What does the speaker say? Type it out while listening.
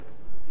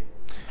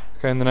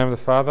Okay, in the name of the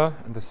Father,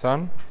 and the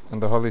Son,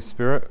 and the Holy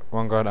Spirit,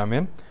 one God,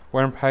 Amen.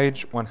 We're on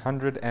page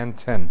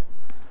 110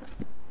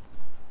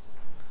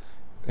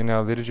 in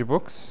our liturgy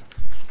books.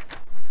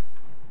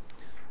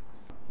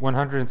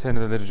 110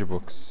 of the liturgy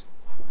books.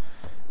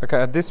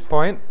 Okay, at this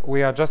point,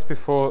 we are just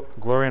before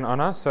glory and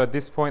honor. So at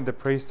this point, the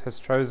priest has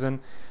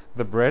chosen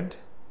the bread,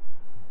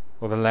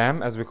 or the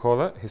lamb, as we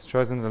call it. He's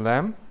chosen the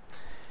lamb.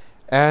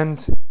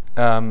 And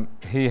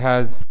he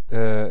has,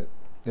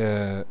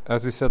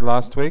 as we said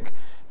last week,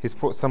 he's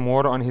put some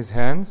water on his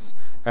hands.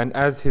 And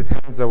as his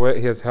hands are wet,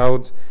 he has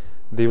held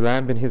the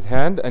lamb in his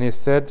hand. And he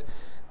said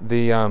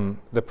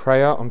the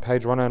prayer on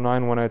page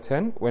 109,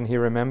 110, when he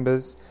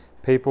remembers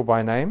people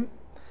by name.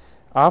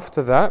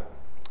 After that,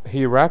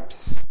 he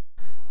wraps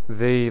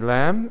the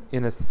lamb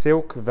in a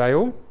silk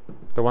veil,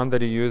 the one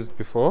that he used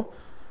before,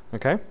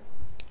 okay?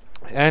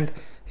 And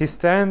he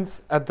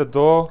stands at the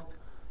door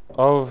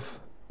of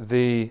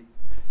the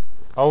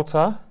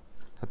altar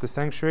at the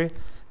sanctuary,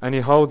 and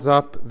he holds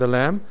up the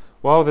lamb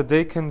while the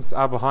deacons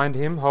are behind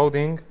him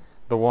holding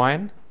the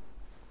wine.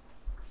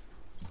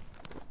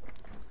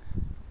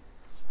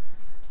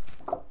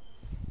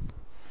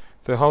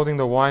 They're holding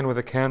the wine with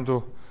a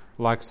candle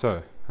like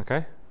so,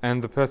 okay?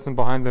 And the person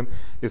behind them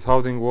is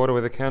holding water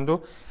with a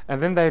candle.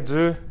 And then they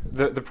do,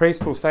 the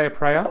priest will say a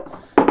prayer,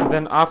 and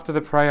then after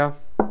the prayer,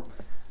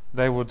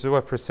 they will do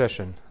a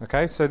procession.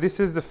 Okay, so this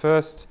is the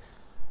first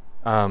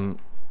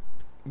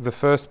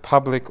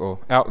public or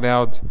out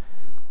loud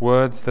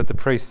words that the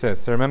priest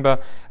says. So remember,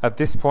 at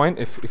this point,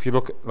 if you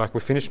look, like we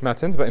finished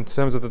Matins, but in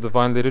terms of the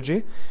Divine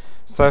Liturgy,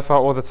 so far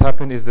all that's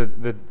happened is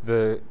that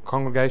the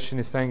congregation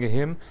is saying a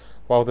hymn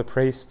while the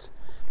priest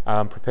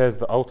prepares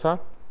the altar.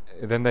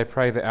 Then they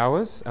pray the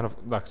hours, and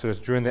so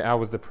during the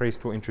hours the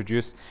priest will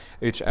introduce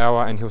each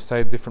hour and he'll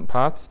say different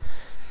parts,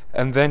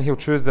 and then he'll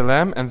choose the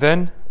lamb, and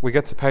then we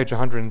get to page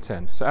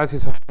 110. So as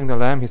he's holding the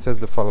lamb, he says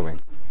the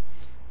following: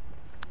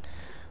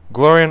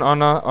 Glory and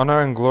honor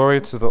and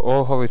glory to the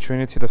all-holy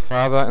Trinity, the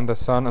Father and the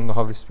Son and the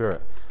Holy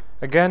Spirit.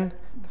 Again,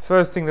 the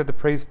first thing that the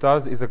priest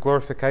does is a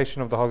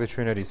glorification of the Holy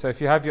Trinity. So if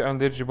you have your own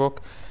liturgy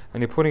book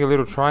and you're putting a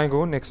little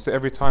triangle next to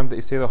every time that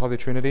you see the Holy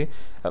Trinity,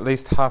 at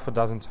least half a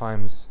dozen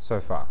times so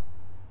far.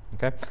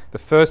 Okay, the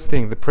first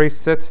thing, the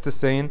priest sets the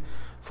scene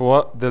for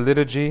what the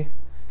liturgy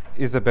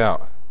is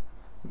about: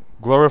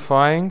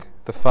 glorifying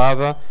the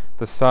Father,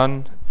 the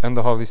Son, and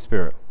the Holy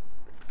Spirit.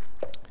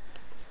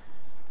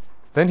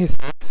 Then he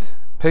says,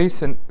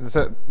 peace and...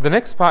 So the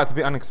next part is a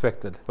bit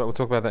unexpected, but we'll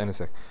talk about that in a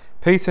sec.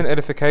 Peace and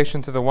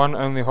edification to the one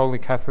only Holy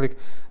Catholic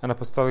and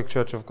Apostolic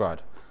Church of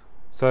God.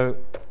 So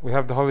we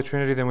have the Holy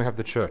Trinity, then we have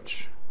the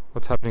Church.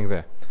 What's happening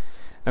there?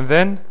 And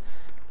then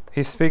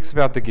he speaks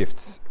about the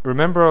gifts.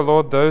 Remember, O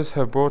Lord, those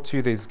who have brought to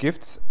you these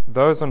gifts,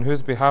 those on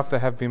whose behalf they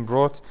have been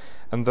brought,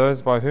 and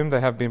those by whom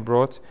they have been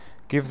brought,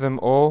 give them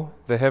all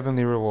the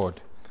heavenly reward.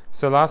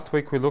 So last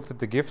week we looked at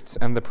the gifts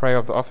and the prayer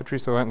of the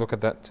offertory, so we won't look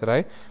at that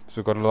today, because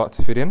we've got a lot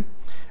to fit in.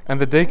 And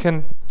the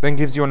deacon then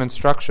gives you an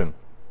instruction.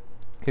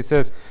 He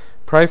says,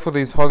 pray for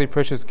these holy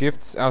precious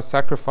gifts, our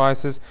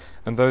sacrifices,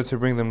 and those who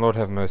bring them, Lord,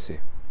 have mercy.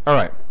 All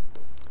right.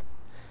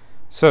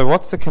 So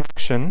what's the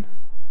connection?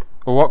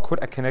 Or what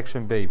could a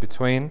connection be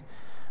between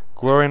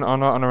glory and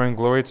honor and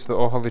glory to the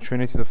all-holy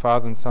Trinity, the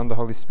Father and Son, the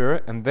Holy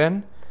Spirit, and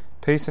then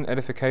peace and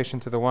edification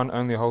to the one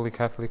only Holy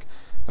Catholic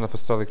and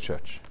Apostolic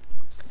Church?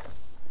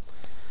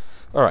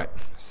 All right,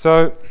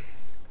 so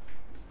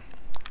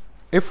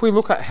if we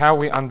look at how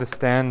we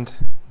understand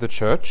the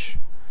Church,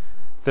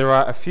 there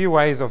are a few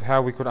ways of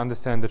how we could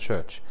understand the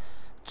Church.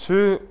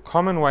 Two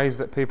common ways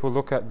that people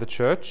look at the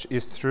Church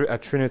is through a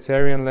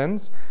Trinitarian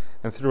lens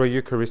and through a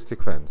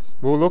Eucharistic lens.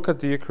 We'll look at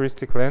the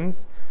Eucharistic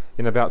lens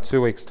in about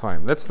 2 weeks'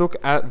 time. Let's look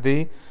at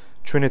the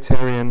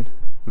Trinitarian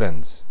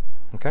lens.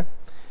 Okay?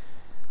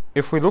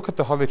 If we look at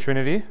the Holy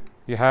Trinity,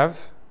 you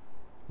have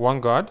one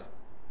God,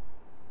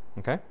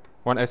 okay?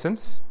 One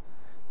essence,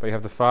 but you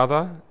have the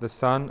Father, the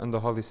Son, and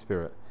the Holy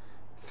Spirit.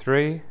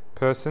 3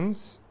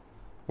 persons,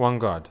 one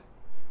God.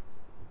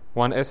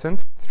 One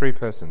essence, 3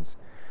 persons.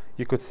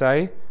 You could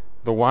say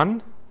the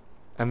one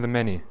and the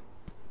many.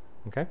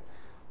 Okay?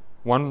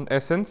 One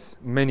essence,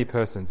 many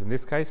persons. In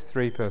this case,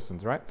 3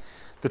 persons, right?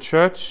 The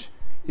Church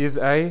is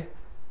a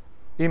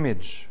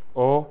image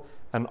or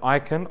an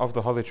icon of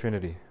the Holy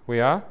Trinity.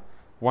 We are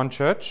one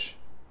church,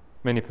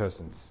 many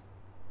persons.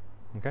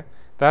 Okay?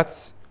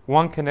 That's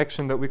one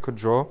connection that we could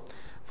draw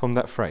from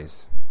that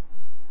phrase.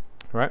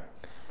 Right?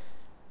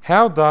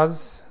 How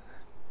does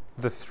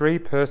the 3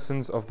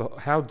 persons of the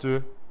how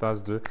do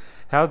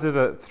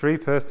the 3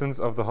 persons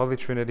of the Holy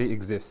Trinity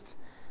exist?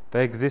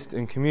 They exist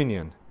in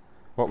communion,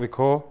 what we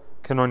call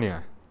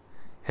koinonia.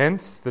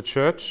 Hence, the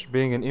Church,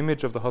 being an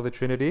image of the Holy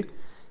Trinity,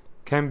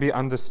 can be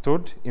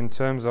understood in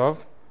terms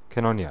of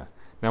koinonia.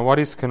 Now, what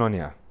is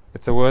koinonia?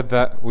 It's a word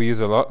that we use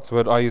a lot. It's a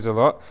word I use a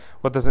lot.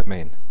 What does it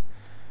mean?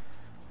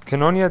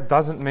 Koinonia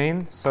doesn't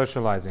mean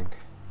socializing.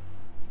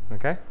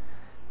 Okay?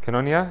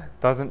 Koinonia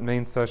doesn't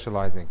mean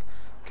socializing.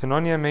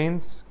 Koinonia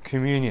means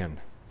communion.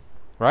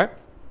 Right?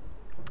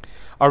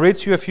 I'll read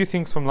to you a few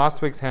things from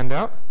last week's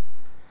handout.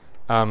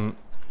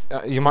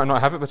 you might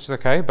not have it, which is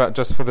okay, but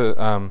just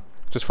for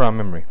our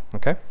memory,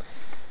 okay?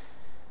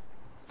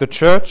 The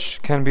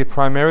church can be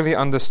primarily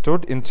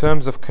understood in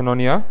terms of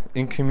koinonia,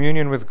 in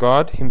communion with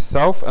God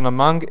Himself and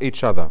among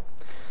each other.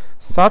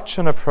 Such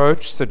an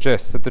approach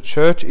suggests that the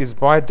church is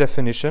by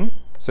definition,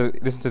 so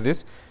listen to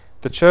this,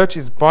 the church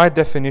is by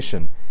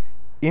definition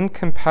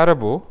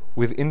incompatible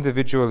with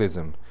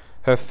individualism.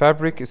 Her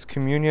fabric is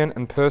communion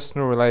and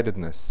personal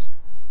relatedness.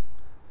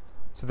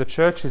 So the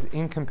church is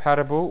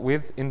incompatible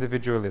with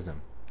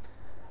individualism.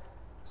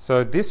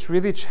 So this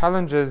really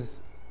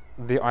challenges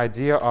the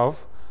idea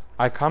of,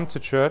 I come to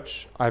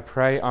church, I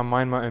pray, I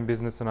mind my own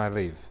business and I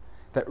leave.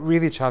 That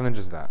really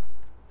challenges that,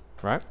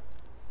 right?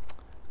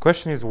 The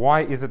question is,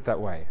 why is it that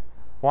way?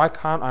 Why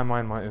can't I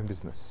mind my own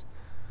business?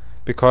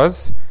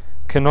 Because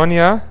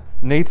koinonia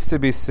needs to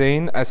be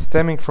seen as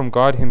stemming from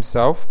God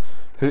Himself,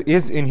 who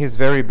is in His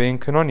very being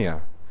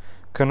koinonia.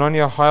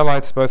 Koinonia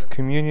highlights both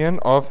communion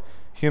of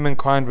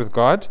humankind with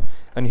God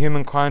and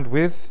humankind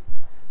with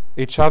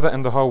each other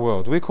and the whole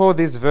world. We call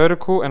these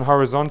vertical and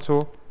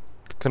horizontal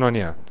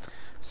koinonia.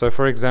 So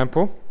for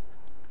example,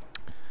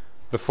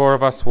 the four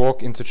of us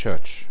walk into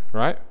church,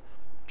 right?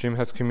 Jim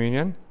has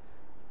communion,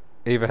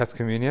 Eva has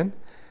communion,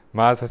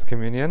 Mars has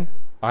communion,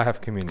 I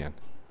have communion.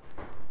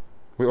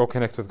 We all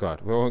connect with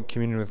God. We're all in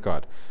communion with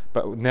God.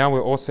 But now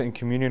we're also in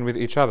communion with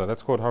each other.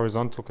 That's called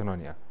horizontal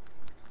koinonia.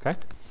 Okay?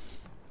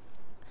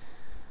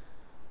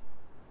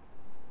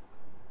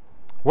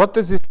 What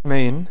does this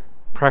mean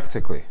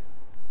practically?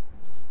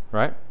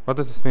 Right? What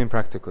does this mean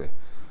practically?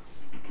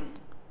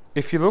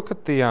 If you look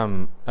at the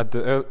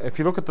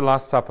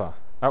Last Supper,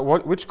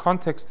 which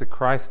context did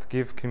Christ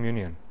give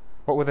communion?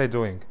 What were they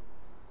doing?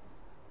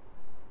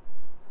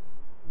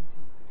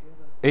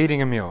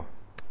 Eating a meal,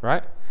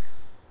 right?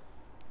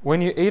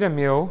 When you eat a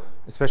meal,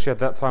 especially at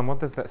that time, what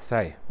does that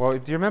say? Well,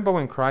 do you remember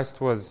when Christ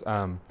was,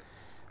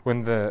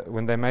 when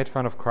they made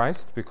fun of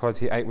Christ because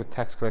He ate with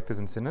tax collectors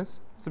and sinners?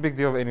 It's a big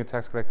deal of eating with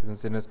tax collectors and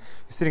sinners.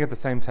 You're sitting at the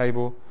same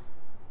table,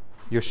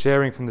 you're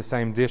sharing from the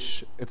same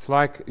dish. It's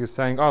like you're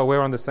saying, oh, we're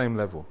on the same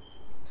level.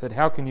 He said,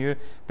 how can you,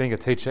 being a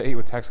teacher, eat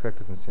with tax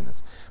collectors and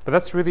sinners? But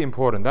that's really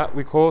important. That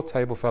we call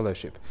table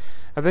fellowship.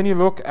 And then you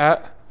look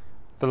at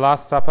the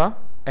Last Supper,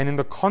 and in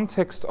the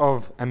context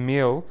of a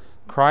meal,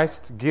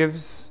 Christ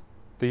gives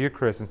the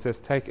Eucharist and says,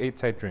 take, eat,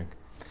 take, drink.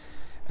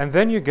 And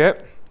then you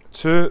get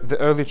to the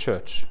early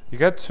church. You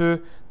get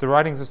to the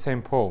writings of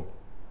St. Paul.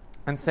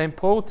 And St.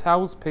 Paul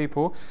tells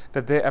people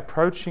that they're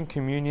approaching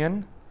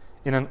communion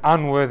in an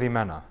unworthy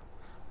manner.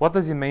 What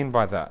does he mean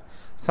by that?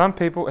 Some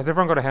people, has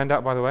everyone got a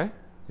handout, by the way?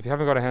 If you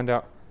haven't got a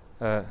handout,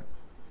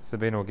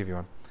 Sabina will give you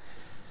one.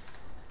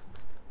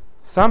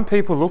 Some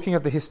people, looking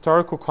at the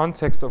historical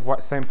context of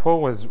what St.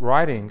 Paul was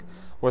writing,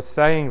 was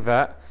saying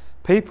that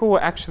people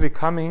were actually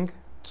coming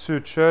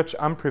to church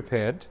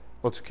unprepared,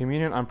 or to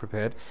communion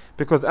unprepared,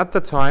 because at the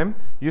time,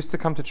 you used to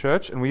come to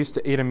church and we used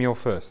to eat a meal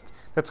first.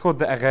 That's called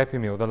the agape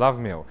meal, the love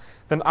meal.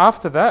 Then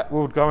after that, we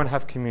would go and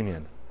have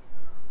communion.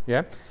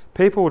 Yeah?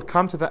 People would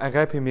come to the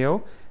agape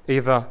meal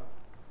either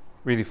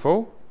really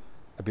full,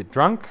 a bit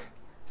drunk,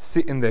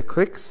 sit in their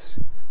cliques,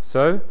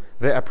 so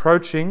they're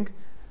approaching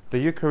the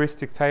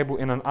Eucharistic table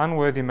in an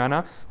unworthy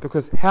manner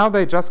because how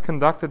they just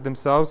conducted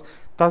themselves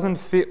doesn't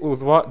fit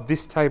with what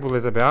this table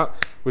is about,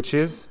 which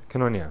is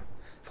koinonia.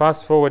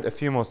 Fast forward a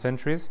few more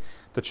centuries,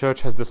 the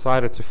church has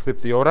decided to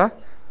flip the order.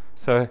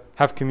 So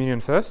have communion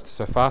first,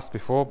 so fast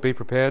before, be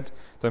prepared,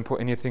 don't put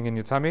anything in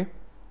your tummy.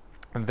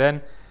 And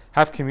then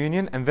have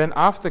communion, and then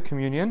after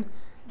communion,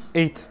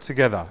 eat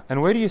together.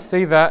 And where do you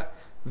see that?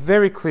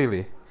 Very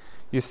clearly.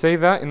 You see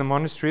that in the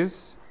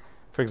monasteries.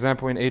 For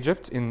example, in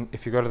Egypt,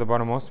 if you go to the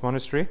Bottommost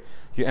monastery,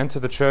 you enter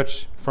the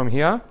church from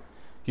here,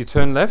 you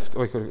turn left,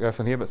 or you could go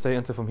from here, but say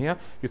enter from here,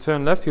 you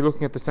turn left, you're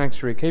looking at the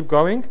sanctuary, keep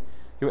going,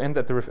 you end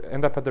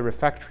up at the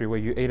refectory where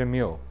you eat a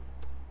meal,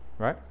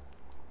 right?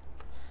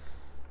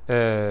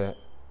 Amber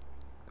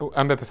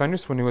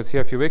Epiphanius, when he was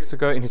here a few weeks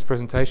ago, in his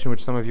presentation,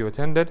 which some of you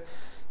attended,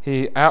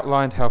 he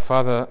outlined how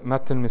Father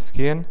Matan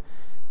Miskian,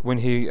 when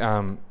he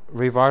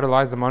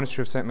revitalized the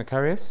monastery of St.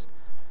 Macarius,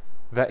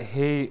 that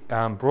he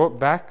brought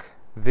back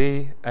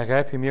the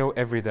agape meal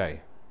every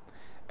day.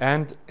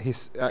 And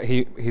his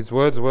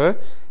words were,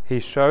 he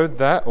showed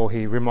that, or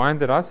he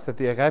reminded us that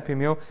the agape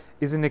meal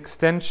is an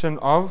extension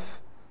of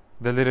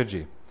the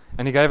liturgy.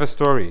 And he gave a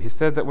story. He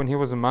said that when he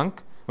was a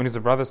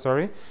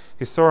brother,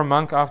 he saw a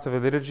monk after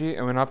the liturgy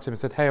and went up to him and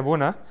said, hey,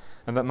 Abuna,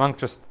 and that monk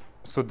just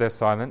stood there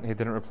silent. He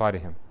didn't reply to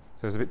him.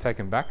 So he was a bit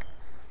taken back.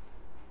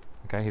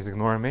 Okay, he's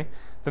ignoring me.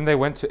 Then they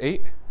went to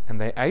eat, and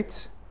they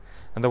ate.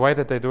 And the way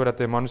that they do it at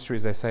their monastery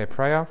is they say a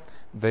prayer.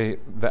 The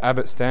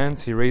abbot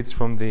stands, he reads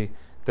from the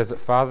Desert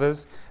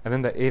Fathers, and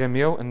then they eat a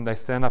meal, and they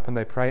stand up and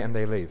they pray and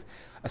they leave.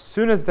 As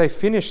soon as they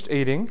finished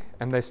eating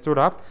and they stood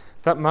up,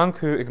 that monk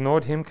who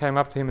ignored him came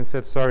up to him and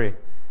said, sorry,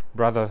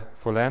 brother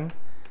Fulan,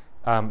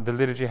 the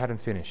liturgy hadn't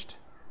finished.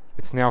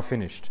 It's now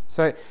finished.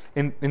 So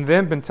in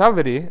their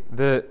mentality,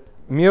 the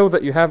meal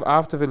that you have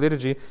after the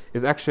liturgy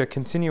is actually a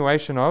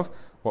continuation of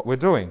what we're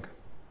doing.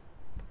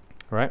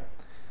 Right?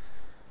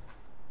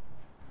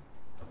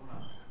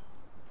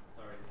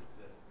 Sorry,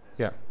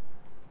 Yeah.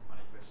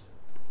 Funny question.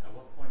 At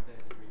what point then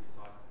did we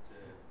decide to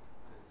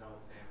sell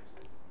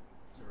sandwiches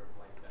to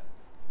replace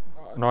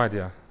that? No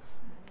idea.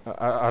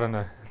 I don't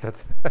know.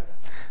 That's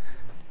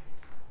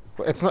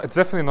well, it's not. It's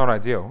definitely not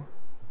ideal.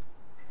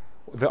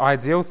 The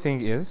ideal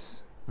thing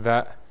is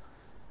that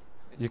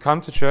you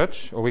come to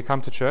church, or we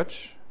come to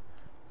church,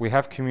 we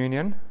have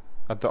communion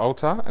at the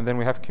altar, and then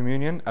we have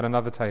communion at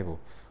another table,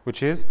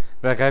 which is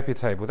the Repi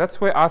table.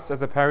 That's where us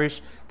as a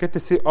parish get to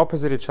sit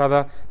opposite each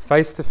other,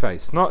 face to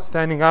face, not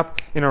standing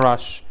up in a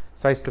rush,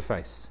 face to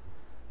face,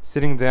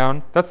 sitting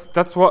down.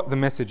 That's what the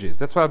message is.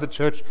 That's why the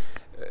church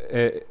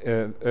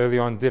early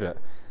on did it.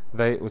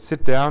 They would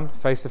sit down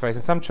face to face,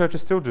 and some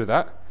churches still do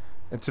that,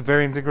 and to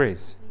varying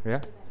degrees.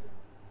 Yeah,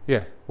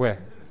 yeah. Where?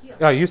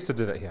 Oh, I used to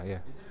do that here. Yeah.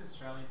 Is it an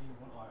Australian thing?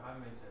 Like, I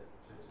haven't been to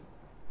churches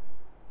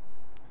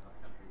in other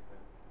countries, but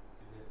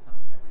is it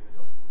something that we've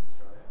adopted in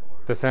Australia?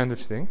 Or The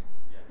sandwich thing.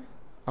 Yeah.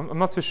 I'm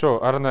not too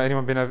sure. I don't know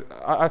anyone been over.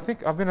 I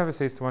think I've been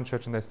overseas to one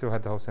church and they still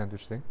had the whole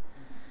sandwich thing.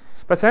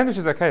 But sandwich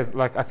is okay.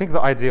 Like, I think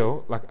the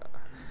ideal, like,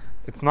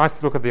 it's nice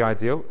to look at the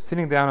ideal.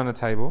 Sitting down on a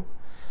table,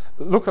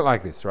 look at it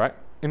like this, right?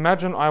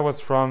 Imagine I was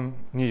from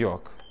New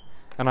York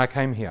and I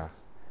came here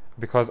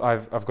because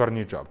I've got a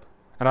new job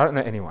and I don't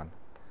know anyone.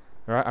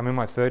 All right? I'm in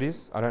my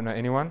 30s. I don't know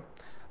anyone.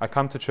 I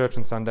come to church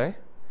on Sunday.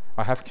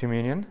 I have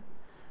communion.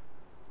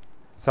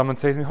 Someone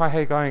sees me, hi, how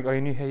you going? Are you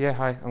new here? Yeah,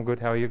 hi, I'm good.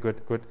 How are you?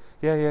 Good, good.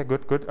 Yeah,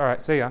 good. All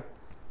right, see ya.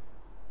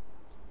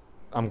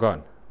 I'm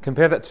gone.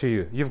 Compare that to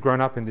you. You've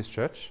grown up in this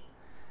church.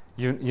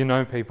 You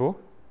know people,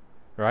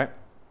 right?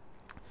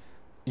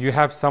 You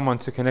have someone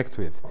to connect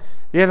with.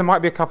 Yeah, there might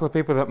be a couple of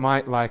people that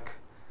might like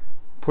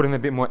put in a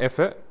bit more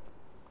effort.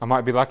 I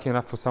might be lucky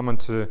enough for someone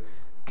to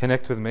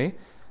connect with me.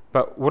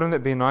 But wouldn't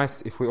it be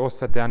nice if we all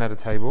sat down at a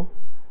table,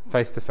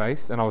 face to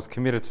face, and I was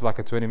committed to like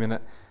a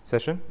 20-minute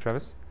session?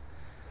 Travis?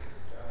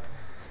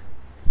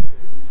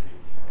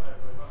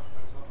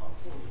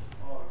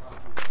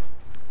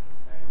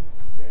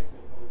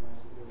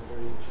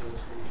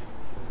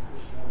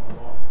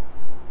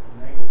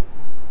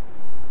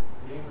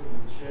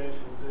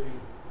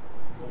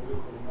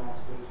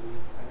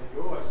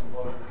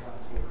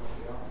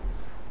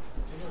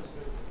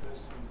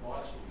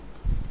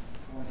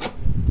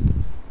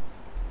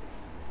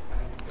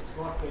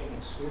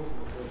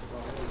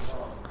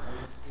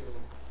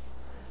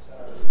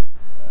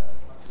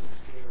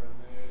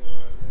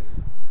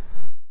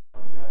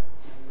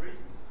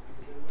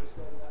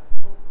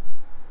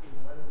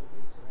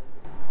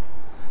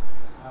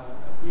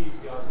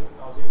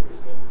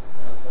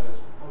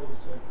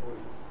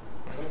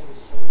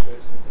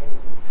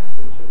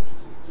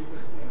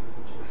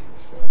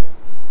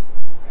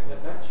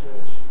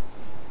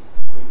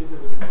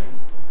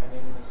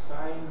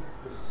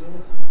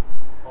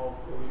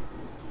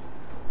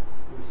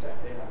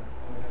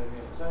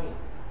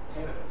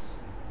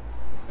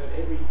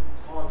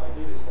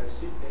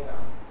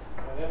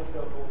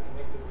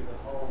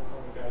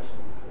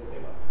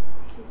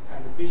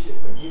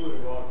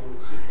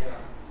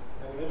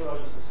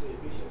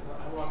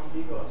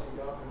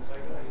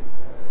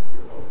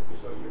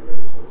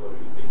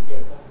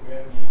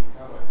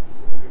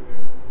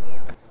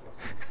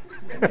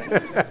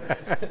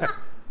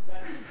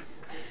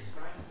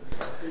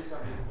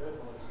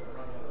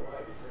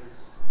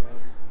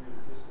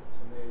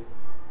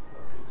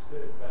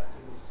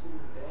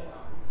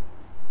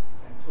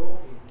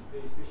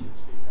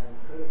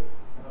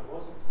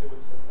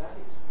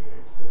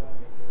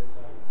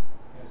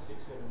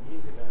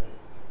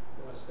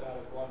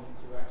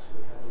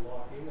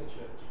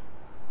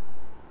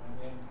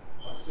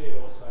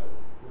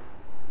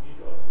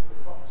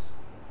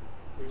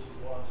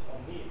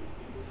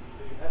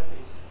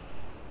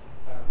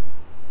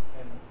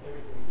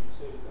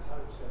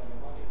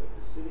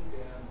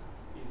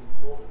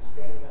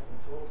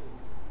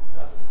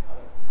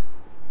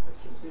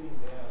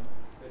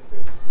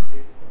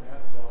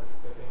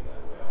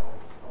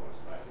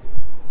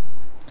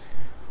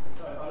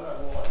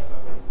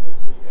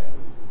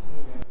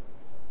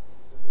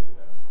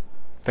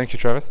 Thank you,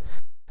 Travis.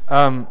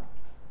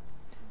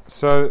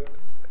 So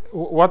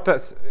what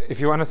that's,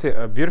 if you want to see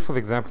a beautiful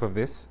example of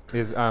this,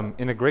 is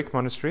in a Greek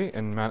monastery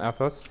in Mount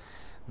Athos,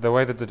 the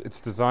way that it's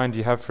designed,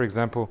 you have, for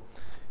example,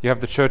 you have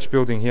the church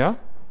building here,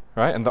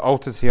 right, and the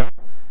altar's here,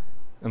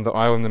 and the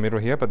aisle in the middle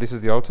here, but this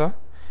is the altar,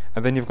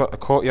 and then you've got a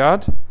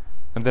courtyard,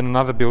 and then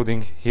another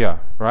building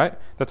here, right?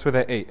 That's where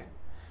they eat.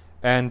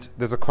 And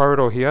there's a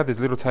corridor here,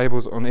 there's little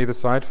tables on either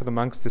side for the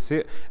monks to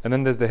sit, and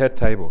then there's the head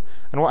table.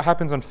 And what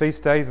happens on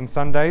feast days and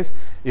Sundays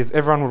is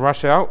everyone will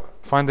rush out,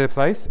 find their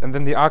place, and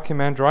then the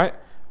archimandrite,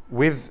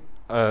 with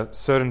a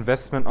certain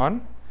vestment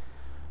on,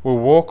 will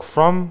walk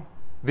from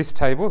this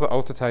table, the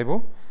altar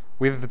table,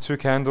 with the 2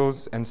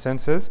 candles and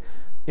censers,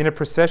 in a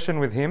procession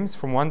with hymns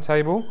from one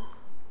table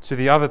to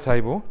the other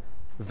table,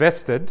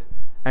 vested,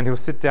 and he'll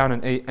sit down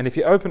and eat. And if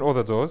you open all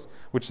the doors,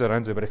 which they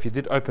don't do, but if you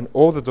did open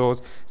all the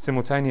doors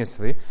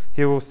simultaneously,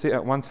 he will sit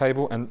at one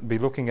table and be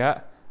looking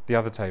at the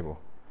other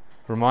table,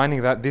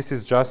 reminding that this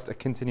is just a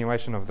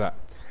continuation of that.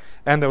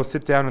 And they'll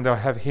sit down and they'll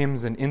have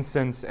hymns and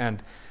incense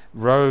and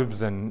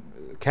robes and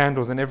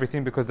candles and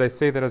everything, because they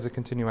see that as a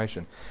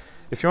continuation.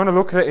 If you want to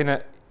look at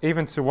it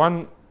even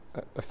to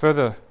a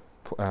further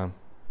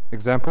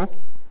example,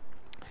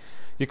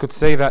 you could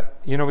see that,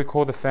 we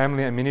call the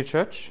family a mini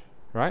church,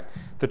 right?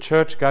 The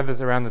church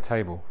gathers around the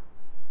table,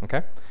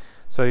 okay?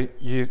 So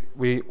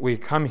we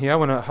come here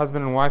when a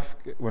husband and wife,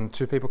 when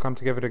two people come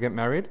together to get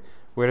married.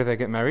 Where do they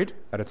get married?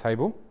 At a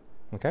table,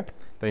 okay?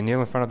 They kneel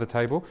in front of the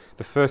table.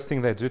 The first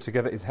thing they do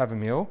together is have a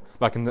meal.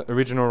 Like in the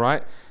original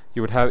rite,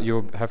 you'll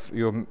have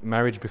your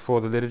marriage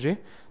before the liturgy.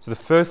 So the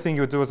first thing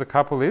you would do as a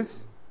couple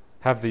is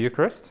have the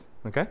Eucharist,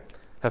 okay?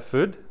 Have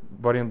food,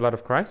 body and blood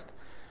of Christ.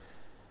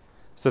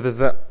 So there's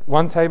that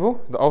one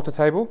table, the altar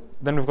table.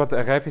 Then we've got the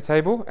agape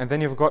table, and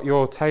then you've got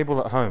your table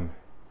at home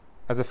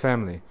as a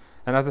family.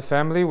 And as a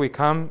family, we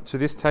come to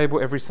this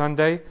table every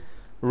Sunday,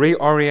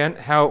 reorient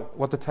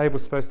what the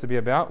table's supposed to be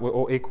about. We're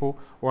all equal,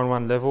 we're on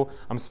one level.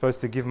 I'm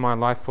supposed to give my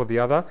life for the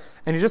other.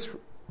 And you just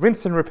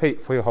rinse and repeat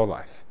for your whole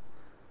life,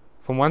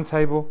 from one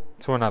table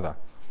to another.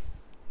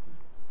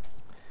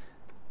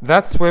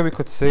 That's where we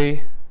could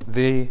see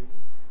the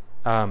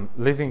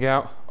living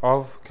out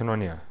of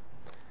koinonia.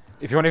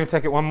 If you want to even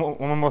take it one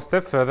more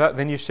step further,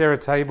 then you share a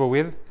table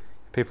with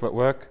people at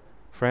work,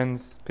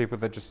 friends, people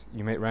that just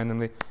you meet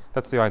randomly.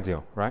 That's the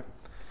ideal, right?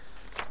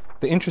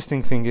 The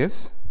interesting thing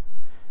is,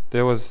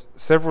 there was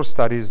several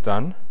studies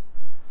done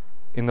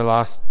in the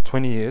last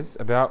 20 years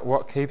about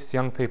what keeps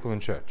young people in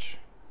church,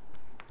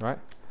 right?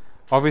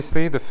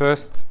 Obviously, the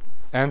first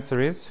answer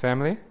is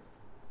family.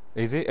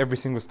 Easy. Every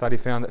single study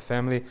found that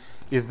family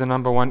is the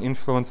number one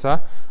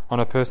influencer on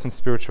a person's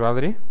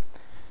spirituality.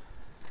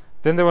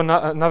 Then there were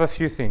another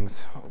few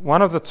things.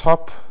 One of the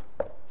top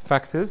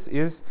factors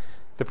is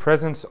the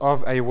presence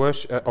of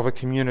a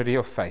community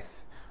of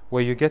faith,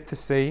 where you get to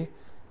see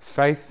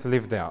faith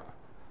lived out.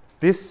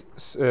 This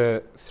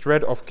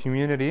thread of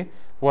community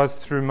was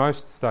through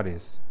most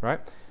studies,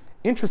 right?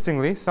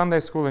 Interestingly, Sunday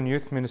school and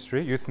youth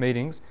ministry, youth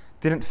meetings,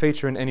 didn't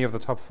feature in any of the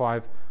top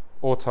 5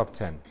 or top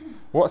 10.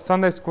 What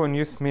Sunday school and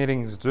youth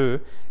meetings do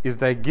is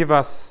they give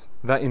us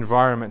that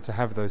environment to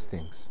have those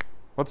things.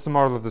 What's the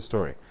moral of the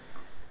story?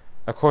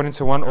 According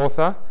to one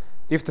author,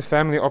 if the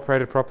family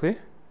operated properly,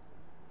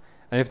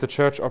 and if the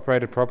church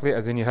operated properly,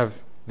 as in you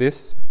have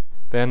this,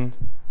 then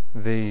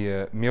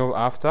the meal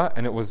after,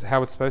 and it was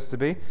how it's supposed to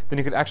be, then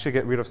you could actually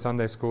get rid of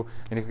Sunday school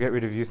and you could get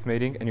rid of youth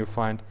meeting, and you'll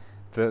find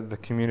the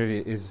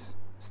community is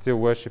still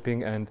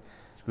worshipping and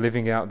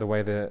living out the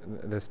way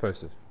they're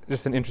supposed to.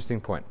 Just an interesting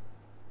point.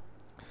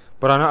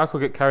 But I know I could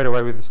get carried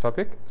away with this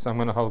topic, so I'm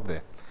going to hold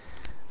there.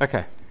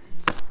 Okay,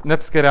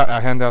 let's get out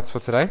our handouts for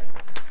today.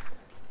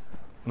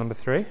 Number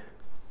 3.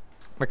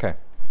 Okay.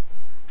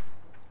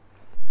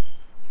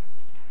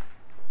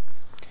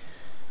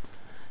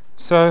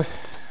 So,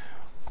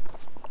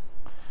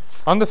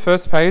 on the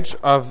first page,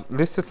 I've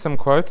listed some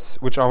quotes,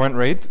 which I won't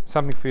read,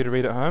 something for you to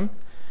read at home.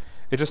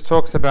 It just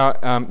talks about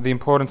the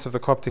importance of the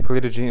Coptic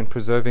liturgy in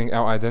preserving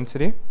our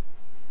identity.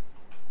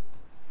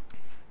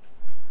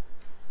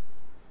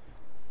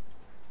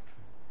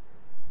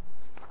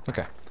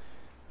 Okay.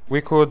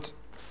 We could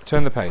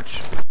turn the page.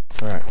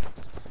 All right.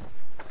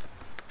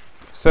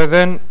 So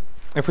then,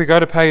 if we go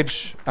to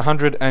page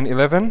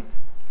 111,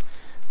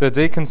 the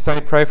deacons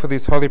say, "Pray for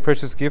these holy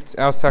precious gifts,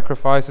 our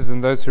sacrifices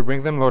and those who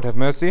bring them. Lord have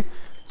mercy."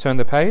 Turn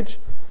the page.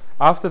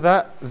 After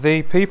that,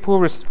 the people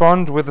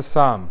respond with a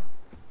psalm,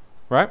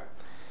 right?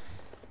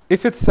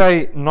 If it's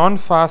a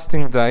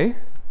non-fasting day,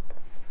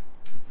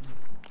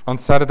 on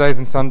Saturdays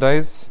and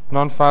Sundays,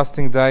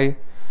 non-fasting day,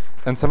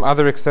 and some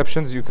other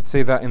exceptions, you could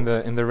see that in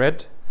the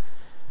red,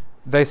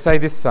 they say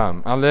this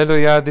psalm: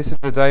 Alleluia, this is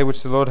the day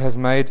which the Lord has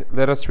made.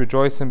 Let us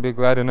rejoice and be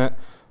glad in it.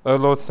 O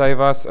Lord,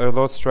 save us. O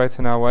Lord,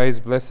 straighten our ways.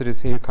 Blessed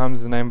is he who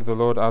comes in the name of the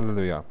Lord.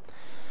 Alleluia.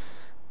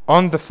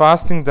 On the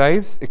fasting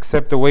days,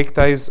 except the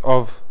weekdays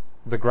of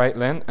the Great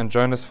Lent and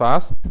Jonah's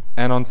fast,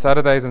 and on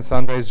Saturdays and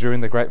Sundays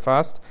during the Great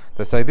Fast,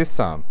 they say this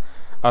psalm: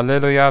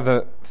 Alleluia,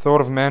 the thought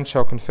of man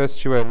shall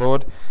confess to you, O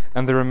Lord,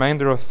 and the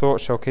remainder of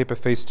thought shall keep a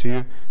feast to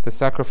you. The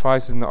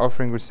sacrifices and the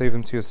offering receive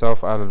them to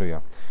yourself.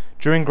 Alleluia.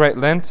 During Great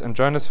Lent and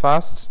Jonah's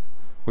fast,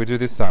 we do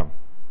this psalm: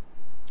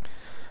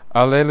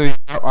 Alleluia,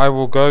 I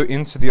will go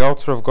into the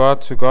altar of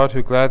God, to God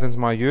who gladdens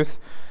my youth.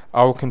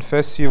 I will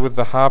confess you with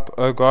the harp,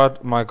 O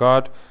God, my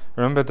God.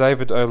 Remember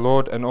David, O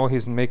Lord, and all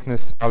his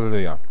meekness.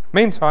 Alleluia.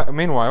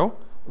 Meanwhile,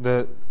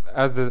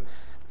 as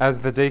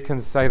the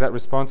deacons say that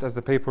response, as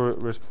the people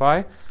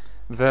reply,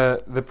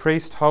 the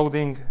priest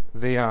holding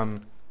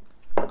the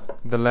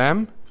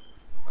lamb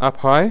up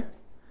high,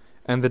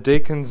 and the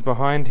deacons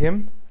behind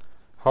him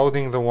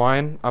holding the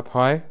wine up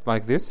high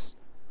like this,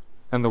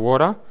 and the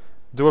water,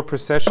 do a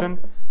procession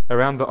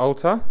around the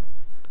altar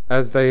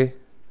as they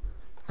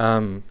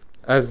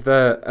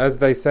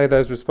say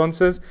those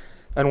responses.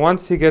 And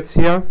once he gets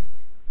here,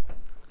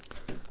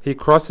 he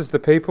crosses the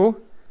people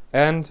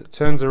and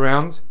turns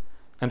around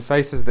and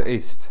faces the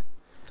east.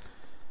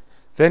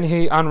 Then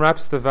he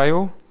unwraps the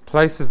veil,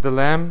 places the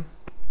lamb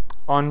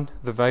on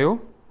the veil,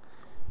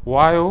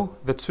 while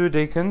the two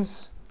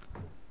deacons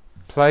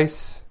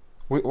place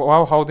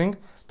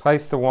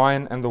the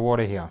wine and the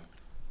water here.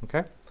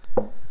 Okay?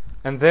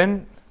 And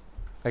then,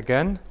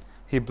 again,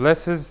 he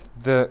blesses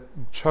the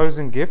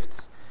chosen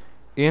gifts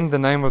in the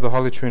name of the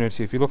Holy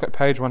Trinity. If you look at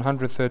page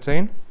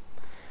 113,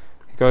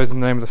 he goes in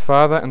the name of the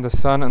Father and the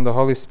Son and the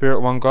Holy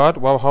Spirit, one God,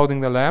 while holding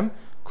the lamb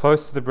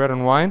close to the bread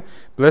and wine.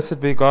 Blessed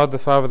be God, the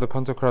Father of the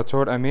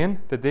Pantocrator.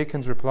 Amen. The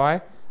deacons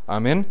reply,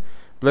 Amen.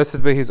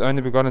 Blessed be his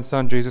only begotten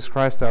Son, Jesus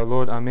Christ, our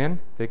Lord. Amen.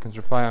 Deacons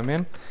reply,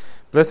 Amen.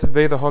 Blessed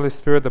be the Holy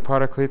Spirit, the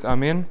Paraclete.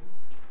 Amen.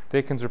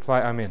 Deacons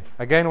reply, Amen.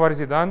 Again, what has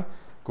he done?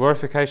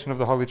 Glorification of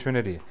the Holy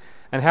Trinity.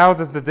 And how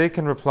does the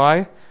deacon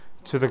reply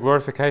to the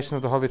glorification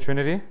of the Holy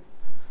Trinity?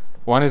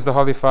 One is the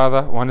Holy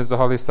Father, one is the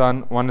Holy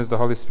Son, one is the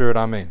Holy Spirit.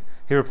 Amen.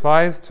 He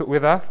replies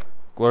with a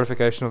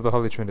glorification of the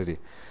Holy Trinity.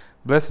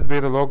 Blessed be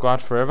the Lord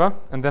God forever.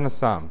 And then a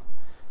psalm.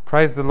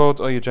 Praise the Lord,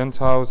 all you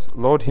Gentiles.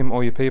 Laud him,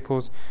 all you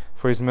peoples.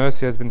 For his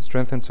mercy has been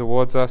strengthened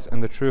towards us,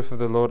 and the truth of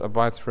the Lord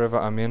abides forever.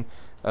 Amen.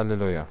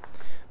 Alleluia.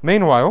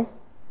 Meanwhile,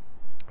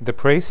 the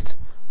priest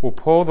will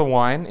pour the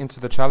wine into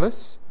the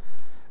chalice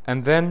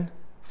and then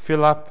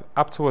fill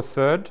up to a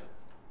third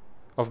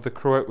of the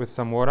cruet with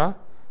some water,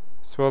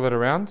 swirl it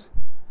around,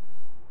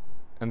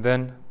 and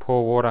then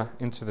pour water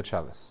into the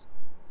chalice.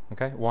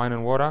 Okay, wine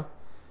and water,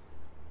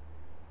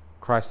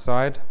 Christ's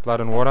side,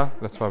 blood and water.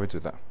 That's why we do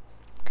that.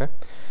 Okay,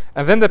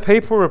 and then the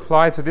people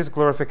reply to this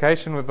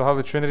glorification with the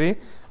Holy Trinity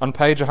on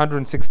page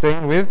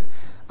 116 with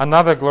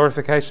another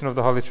glorification of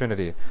the Holy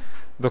Trinity.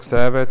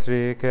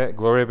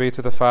 Glory be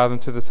to the Father,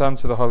 and to the Son,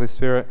 to the Holy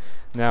Spirit,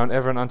 now and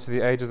ever, and unto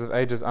the ages of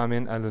ages.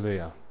 Amen.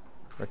 Alleluia.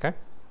 Okay?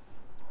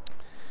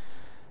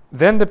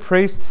 Then the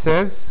priest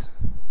says,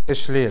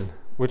 Ishlil,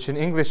 which in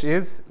English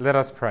is, let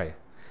us pray.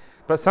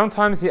 But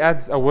sometimes he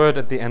adds a word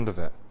at the end of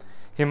it.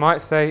 He might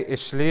say,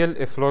 Ishlil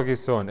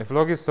iflogison.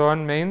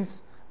 Iflogison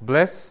means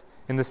bless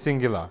in the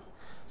singular.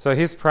 So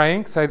he's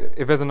praying. So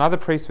if there's another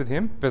priest with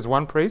him, if there's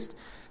one priest,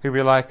 he'll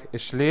be like,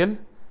 Ishlil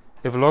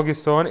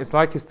iflogison. It's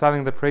like he's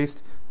telling the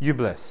priest, you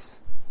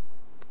bless.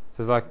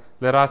 So it's like,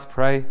 let us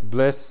pray,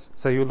 bless.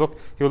 So he'll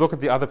look at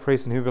the other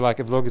priest and he'll be like,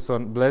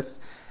 iflogison, bless.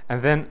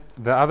 And then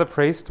the other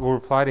priest will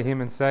reply to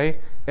him and say,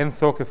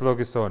 enthok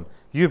iflogison,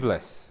 you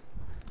bless.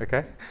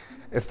 Okay?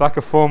 It's like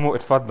a formal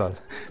itfaddal.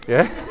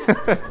 Yeah?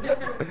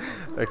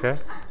 Okay?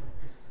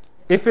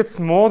 If it's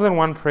more than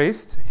one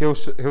priest, he'll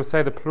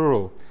say the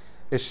plural.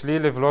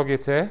 Ishlil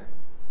iflogite.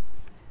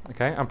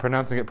 Okay? I'm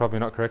pronouncing it probably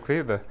not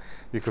correctly.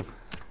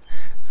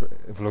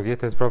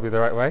 Vlogita is probably the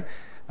right way.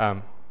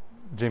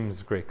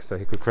 Jim's Greek, so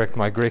he could correct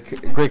my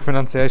Greek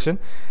pronunciation.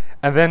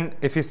 And then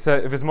if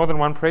it's more than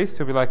one priest,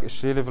 he'll be like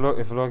Shil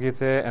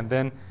Vlogite, and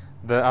then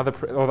the other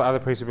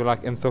priests will be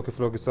like Enthok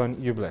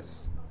Vlogison, you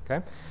bless.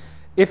 Okay.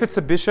 If it's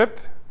a bishop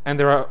and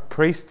there are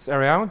priests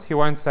around, he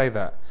won't say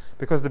that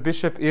because the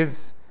bishop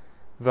is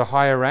the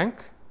higher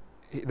rank.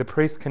 The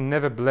priest can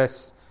never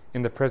bless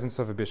in the presence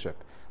of a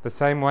bishop. The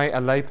same way a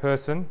lay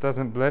person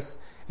doesn't bless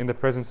in the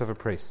presence of a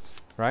priest,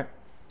 right?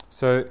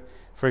 So,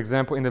 for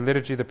example, in the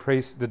liturgy,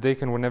 the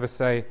deacon will never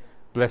say,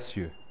 bless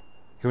you.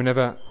 He will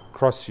never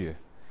cross you.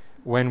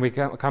 When we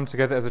come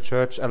together as a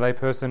church, a lay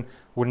person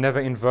will never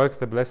invoke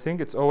the blessing.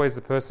 It's always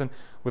the person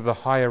with the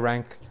higher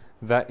rank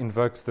that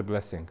invokes the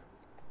blessing.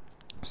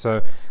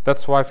 So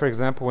that's why, for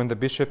example, when the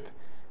bishop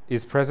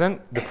is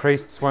present, the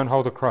priests won't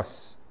hold a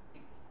cross.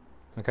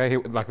 Okay,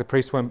 the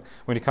priest won't,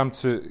 when he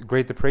comes to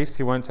greet the priest,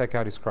 he won't take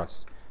out his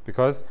cross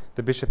because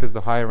the bishop is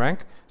the higher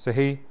rank. So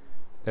he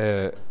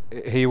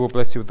will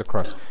bless you with the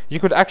cross. You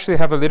could actually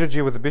have a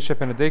liturgy with a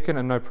bishop and a deacon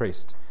and no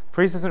priest. The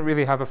priest doesn't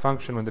really have a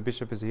function when the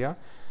bishop is here.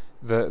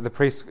 The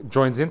priest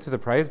joins into the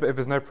praise, but if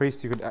there's no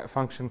priest, you could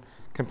function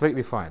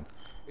completely fine.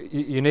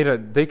 You need a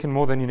deacon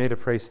more than you need a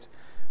priest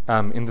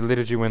in the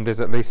liturgy when there's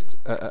at least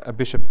a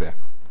bishop there.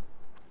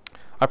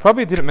 I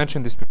probably didn't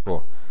mention this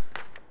before,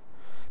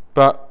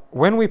 but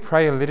when we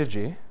pray a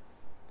liturgy,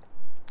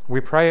 we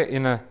pray it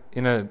in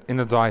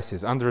a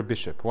diocese under a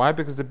bishop. Why?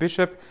 Because the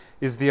bishop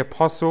is the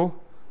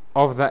apostle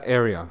of that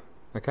area.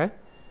 Okay?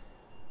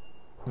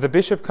 The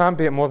bishop can't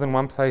be at more than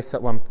one place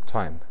at one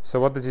time. So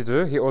what does he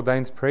do? He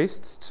ordains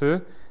priests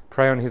to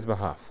pray on his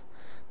behalf.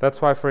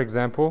 That's why, for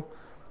example,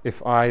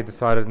 if I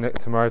decided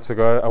tomorrow to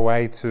go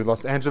away to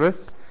Los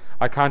Angeles,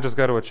 I can't just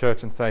go to a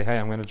church and say, hey,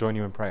 I'm going to join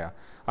you in prayer.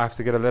 I have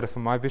to get a letter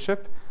from my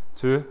bishop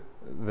to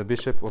the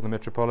bishop or the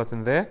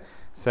metropolitan there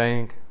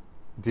saying,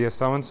 dear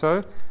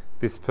so-and-so,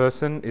 this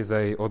person is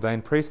an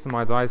ordained priest in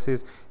my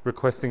diocese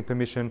requesting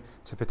permission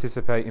to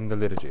participate in the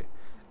liturgy.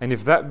 And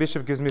if that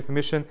bishop gives me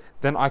permission,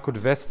 then I could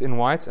vest in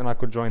white and I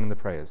could join in the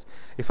prayers.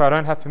 If I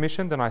don't have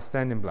permission, then I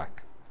stand in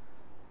black.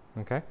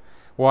 Okay?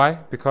 Why?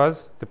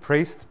 Because the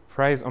priest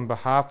prays on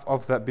behalf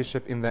of that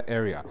bishop in that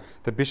area.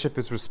 The bishop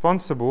is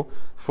responsible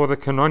for the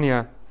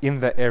canonia in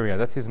that area.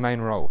 That's his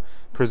main role.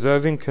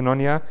 Preserving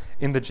canonia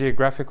in the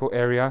geographical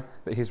area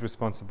that he's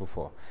responsible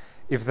for.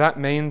 If that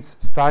means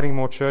starting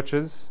more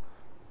churches,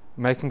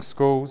 making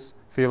schools,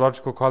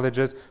 theological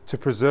colleges to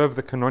preserve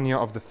the canonia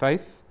of the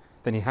faith,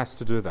 then he has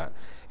to do that.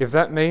 If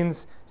that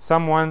means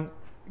someone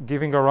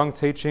giving a wrong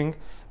teaching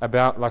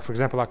about, like for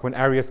example, like when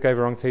Arius gave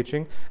a wrong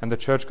teaching and the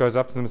church goes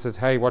up to them and says,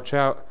 hey, watch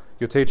out,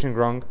 you're teaching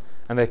wrong,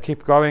 and they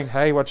keep going,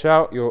 hey, watch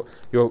out, you're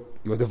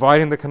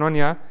dividing the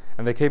Koinonia,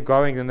 and they keep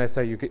going, and they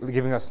say, you're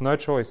giving us no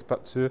choice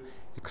but to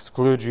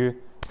exclude you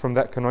from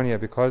that Koinonia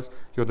because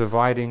you're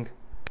dividing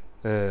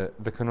the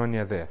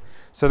Koinonia there.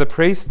 So the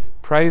priest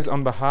prays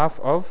on behalf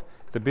of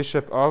the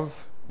bishop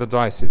of the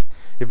diocese.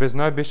 If there's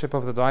no bishop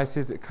of the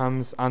diocese, it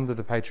comes under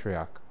the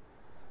patriarch.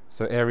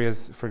 So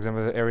areas, for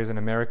example, the areas in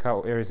America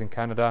or areas in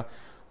Canada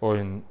or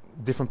in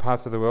different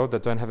parts of the world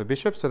that don't have a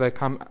bishop, so they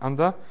come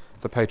under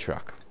the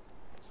patriarch.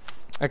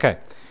 Okay.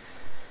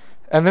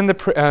 And then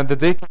the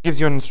deacon gives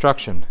you an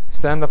instruction.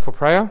 Stand up for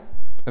prayer,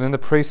 and then the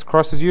priest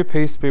crosses you,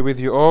 peace be with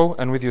you all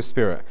and with your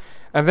spirit.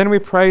 And then we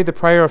pray the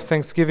prayer of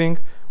thanksgiving,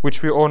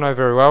 which we all know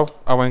very well.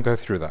 I won't go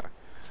through that.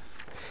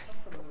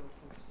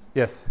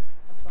 Yes?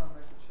 I'll try and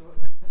make it short.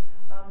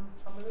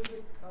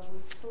 I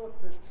was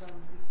taught that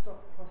you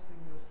stop crossing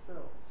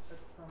yourself at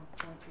some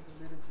point in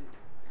the liturgy.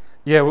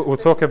 Yeah,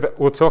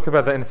 we'll talk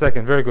about that in a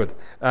second. Very good.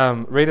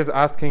 Rita's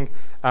asking,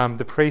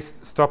 the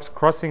priest stops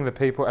crossing the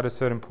people at a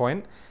certain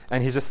point,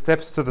 and he just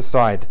steps to the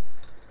side.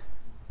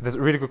 That's a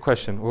really good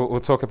question.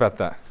 We'll talk about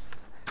that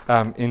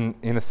in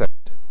a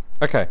second.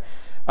 Okay.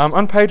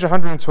 On page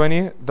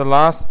 120, the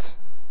last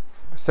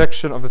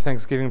section of the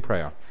Thanksgiving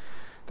prayer,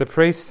 the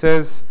priest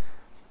says,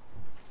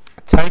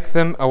 "Take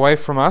them away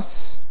from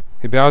us."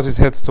 He bows his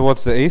head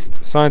towards the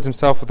east, signs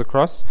himself with the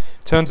cross,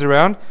 turns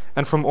around,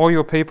 "and from all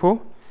your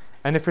people."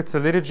 And if it's a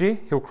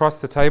liturgy, he'll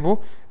cross the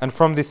table, and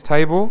from this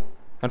table,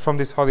 and from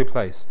this holy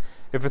place.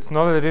 If it's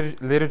not a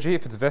liturgy,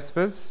 if it's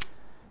Vespers,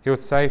 he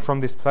would say, "From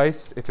this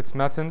place." If it's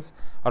Matins,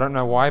 I don't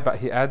know why, but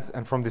he adds,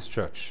 "and from this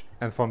church,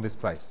 and from this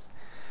place."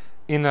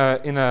 In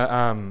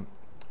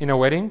a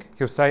wedding,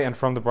 he'll say, "and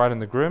from the bride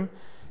and the groom."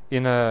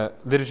 In a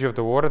liturgy of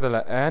the water, the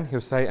La'an,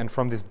 he'll say, "and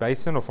from this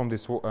basin," or from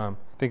this, I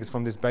think it's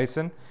from this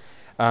basin.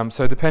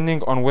 So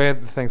depending on where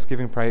the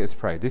Thanksgiving prayer is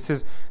prayed. This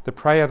is the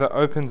prayer that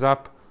opens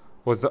up,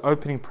 was the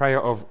opening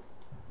prayer of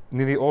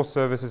nearly all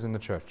services in the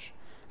church,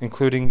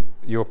 including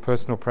your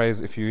personal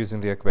prayers if you're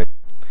using the Ekbet.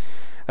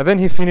 And then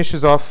he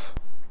finishes off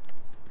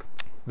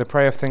the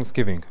prayer of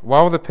thanksgiving.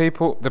 While the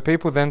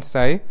people then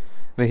say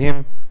the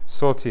hymn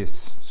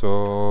Sortis.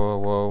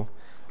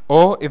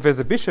 Or if there's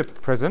a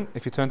bishop present,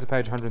 if you turn to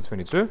page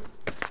 122,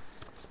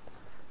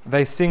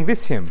 they sing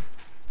this hymn.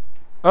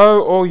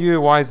 "O all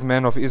you wise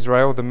men of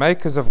Israel, the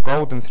makers of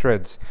golden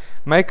threads,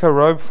 make a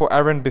robe for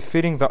Aaron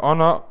befitting the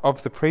honor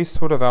of the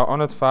priesthood of our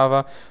honored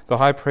father, the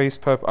high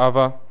priest Pope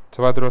Ava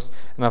Tawadros,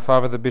 and our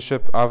father the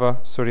bishop Ava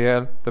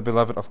Suriel, the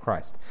beloved of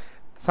Christ."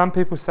 Some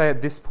people say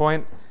at this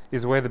point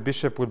is where the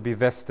bishop would be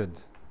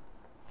vested.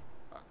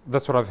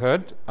 That's what I've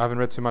heard. I haven't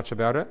read too much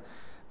about it.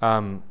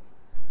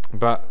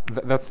 But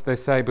that's, they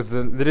say, because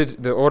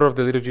the order of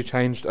the liturgy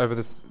changed over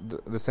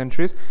the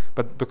centuries,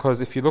 but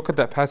because if you look at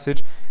that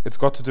passage, it's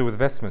got to do with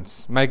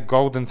vestments. Make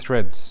golden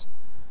threads.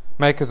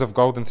 Makers of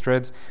golden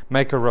threads,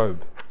 make a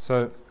robe.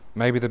 So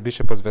maybe the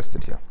bishop was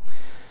vested here.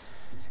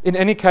 In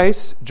any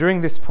case,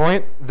 during this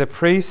point, the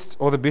priest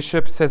or the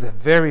bishop says a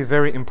very,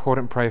 very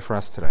important prayer for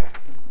us today.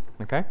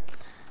 Okay?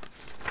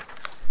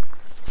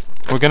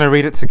 We're going to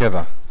read it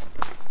together.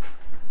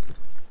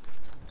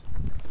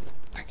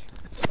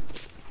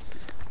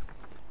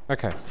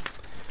 Okay,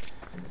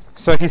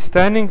 so he's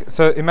standing.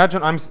 So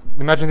imagine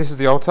this is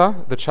the altar.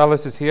 The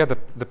chalice is here.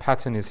 The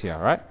paten is here.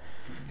 Right?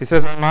 He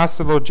says, "O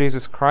Master Lord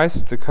Jesus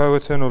Christ, the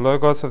co-eternal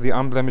Logos of the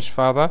unblemished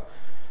Father,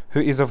 who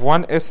is of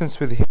one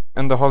essence with Him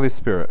and the Holy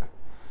Spirit.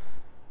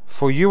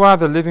 For you are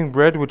the living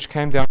bread which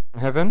came down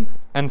from heaven,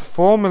 and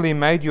formerly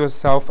made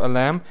yourself a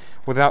lamb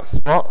without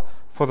spot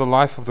for the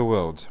life of the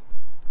world.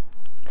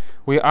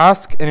 We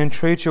ask and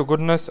entreat your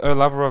goodness, O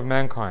lover of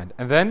mankind."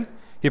 And then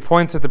he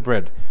points at the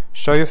bread.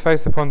 "Show your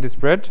face upon this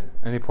bread,"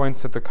 and he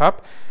points at the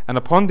cup. "And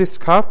upon this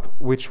cup,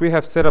 which we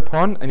have set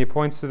upon," and he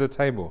points to the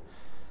table.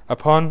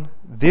 "Upon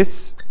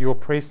this, your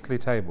priestly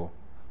table."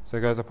 So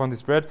he goes, "Upon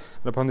this bread,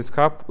 and upon this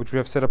cup, which we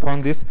have set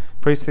upon this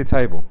priestly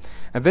table."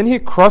 And then he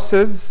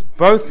crosses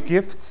both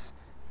gifts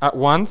at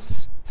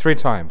once 3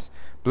 times.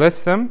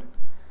 "Bless them,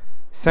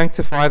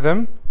 sanctify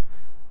them,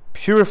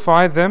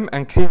 purify them,"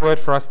 and key word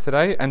for us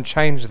today, "and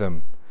change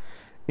them,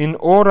 in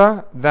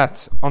order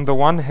that, on the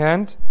one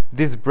hand,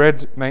 this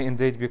bread may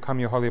indeed become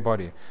your holy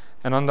body,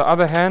 and on the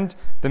other hand,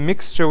 the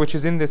mixture which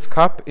is in this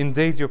cup,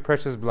 indeed your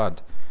precious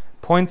blood,"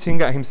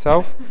 pointing at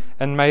himself,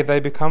 "and may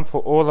they become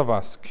for all of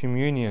us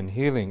communion,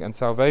 healing, and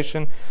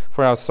salvation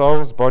for our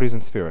souls, bodies,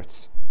 and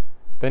spirits."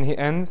 Then he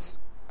ends,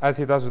 as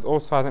he does with all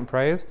silent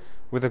prayers,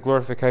 with a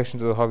glorification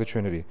to the Holy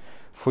Trinity.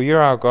 "For you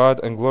are our God,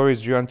 and glory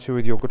is due unto you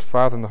with your good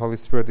Father and the Holy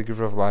Spirit, the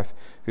giver of life,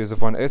 who is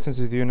of one essence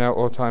with you now,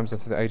 all times,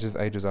 and to the ages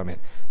of ages. Amen."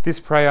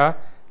 This prayer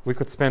we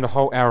could spend a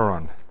whole hour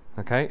on.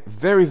 Okay?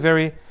 Very,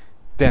 very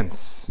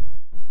dense.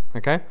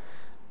 Okay?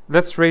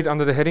 Let's read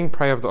under the heading,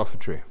 Prayer of the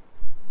Offertory.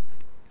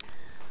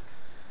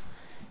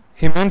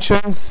 He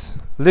mentions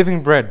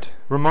living bread.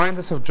 Remind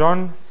us of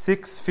John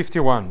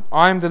 6:51.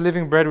 "I am the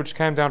living bread which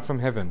came down from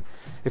heaven.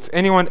 If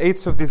anyone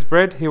eats of this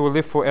bread, he will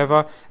live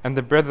forever, and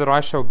the bread that I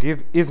shall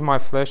give is my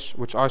flesh,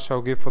 which I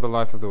shall give for the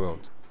life of the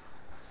world."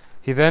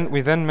 We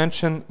then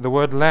mention the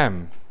word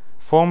lamb.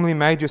 formerly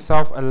made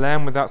yourself a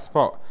lamb without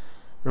spot,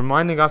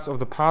 reminding us of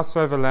the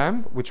Passover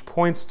lamb, which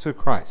points to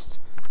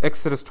Christ.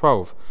 Exodus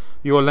 12,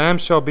 your lamb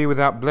shall be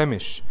without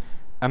blemish,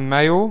 a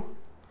male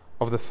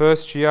of the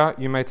first year.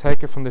 You may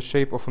take it from the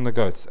sheep or from the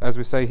goats. As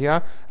we say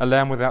here, a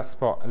lamb without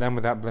spot, a lamb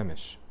without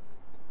blemish.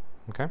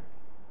 Okay?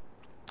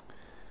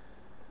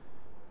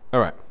 All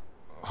right.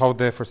 Hold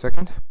there for a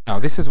second. Now,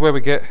 this is where we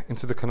get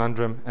into the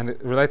conundrum, and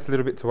it relates a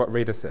little bit to what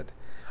Rita said.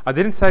 I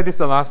didn't say this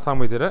the last time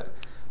we did it,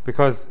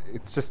 because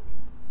it's just...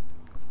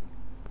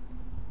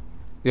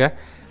 Yeah?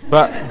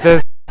 But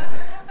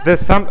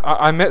there's some...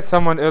 I met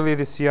someone earlier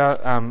this year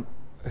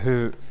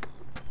who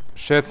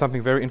shared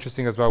something very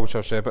interesting as well, which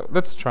I'll share, but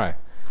let's try.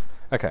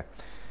 Okay.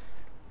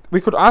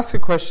 We could ask a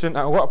question,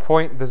 at what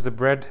point does the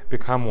bread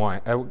become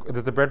wine?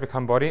 Does the bread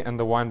become body and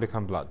the wine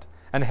become blood?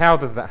 And how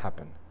does that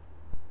happen?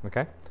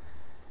 Okay?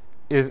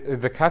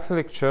 The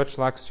Catholic Church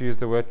likes to use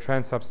the word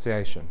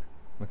transubstantiation.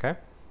 Okay?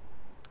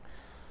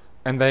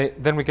 And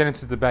then we get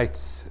into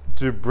debates.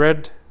 Do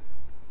bread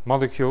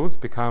molecules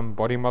become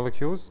body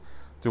molecules?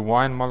 Do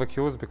wine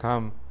molecules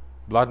become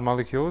blood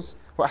molecules?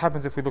 What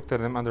happens if we looked at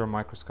them under a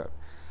microscope?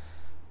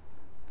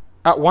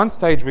 At one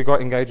stage we got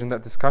engaged in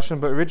that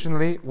discussion, but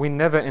originally we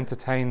never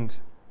entertained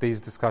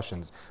these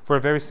discussions for a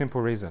very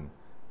simple reason.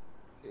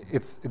 I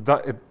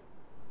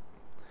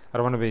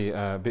don't want to be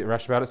a bit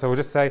rash about it, so we'll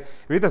just say it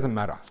really doesn't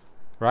matter.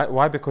 Right?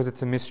 Why? Because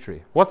it's a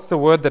mystery. What's the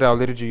word that our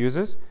liturgy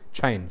uses?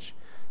 Change.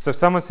 So if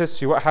someone says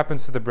to you, what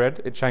happens to the bread?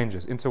 It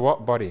changes. Into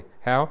what? Body.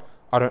 How?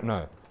 I don't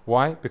know.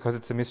 Why? Because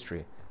it's a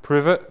mystery.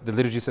 Prove it. The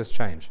liturgy says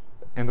change.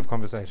 End of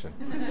conversation.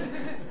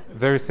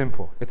 Very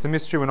simple. It's a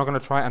mystery. We're not going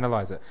to try and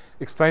analyze it.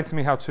 Explain to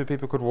me how two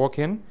people could walk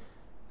in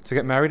to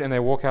get married and they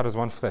walk out as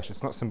one flesh.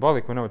 It's not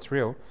symbolic. We know it's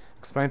real.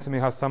 Explain to me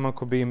how someone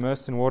could be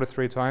immersed in water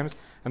 3 times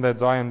and they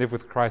die and live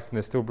with Christ and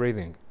they're still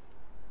breathing.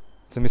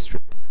 It's a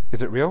mystery.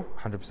 Is it real?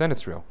 100%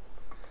 it's real.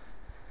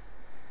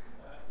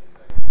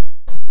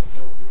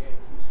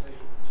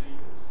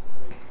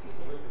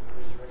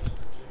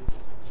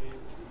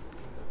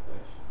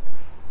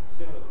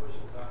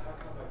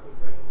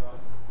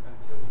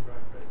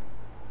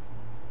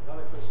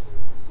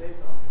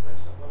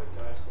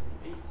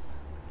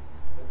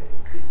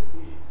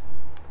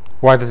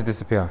 Why does it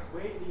disappear?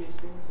 Where do you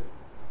ascend to?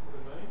 To the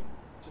moon?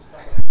 Just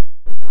up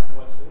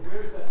on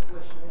where is that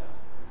flesh now?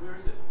 Where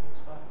is it in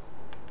space?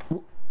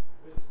 Where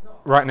it's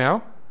not. Right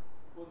now?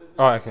 Well,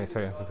 Oh, okay,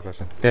 sorry, answer the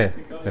question. Yeah.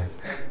 God Yeah. is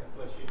taking the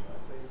flesh in,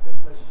 right? So it's the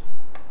flesh.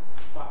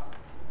 But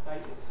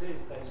it says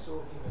they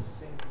saw him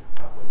ascend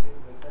upwards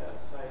into the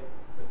clouds. So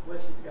the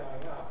flesh is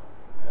going up.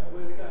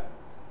 Where do we go?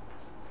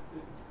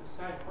 The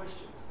same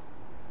question.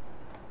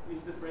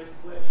 Is the bread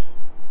flesh?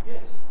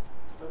 Yes.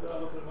 But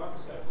I look at a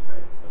microscope, it's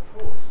bread. Of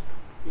course.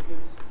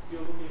 Because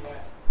you're looking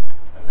at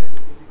a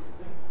metaphysical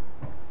thing.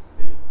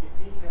 If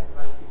he can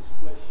make his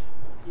flesh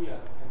appear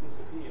and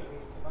disappear, I mean,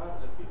 he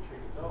commanded a fig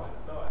tree to die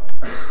and die.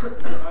 He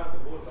commanded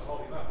the water to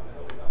hold him up and to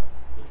hold him up.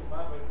 He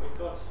commanded, when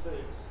God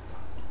speaks,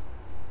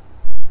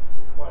 it's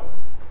quite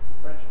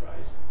a French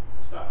phrase,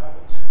 stuff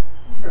happens.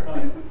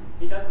 Right?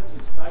 He doesn't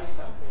just say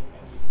something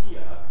and you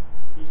hear,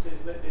 he says,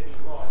 let there be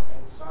light,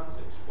 and suns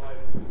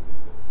explode into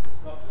existence. It's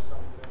not just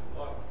something to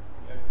light.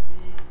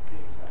 Big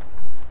things happen.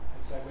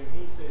 And so when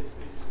he says,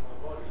 this is my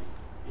body,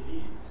 it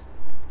is.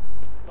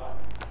 But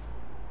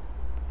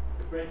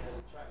the bread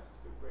hasn't changed, it's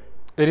still bread.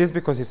 It is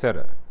because he said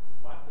it.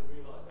 But the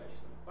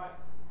realisation of faith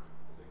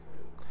has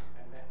occurred,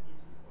 and that is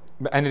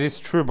his body. And it is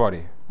true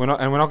body. We're not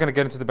going to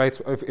get into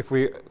debates. If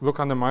we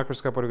look under a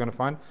microscope, what are we going to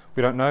find?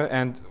 We don't know,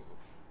 and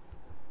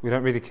we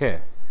don't really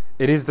care.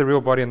 It is the real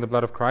body and the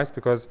blood of Christ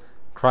because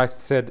Christ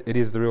said it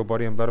is the real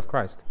body and blood of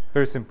Christ.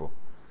 Very simple.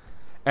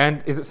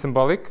 And is it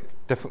symbolic?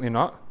 Definitely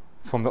not,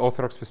 from the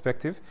Orthodox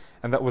perspective.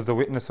 And that was the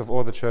witness of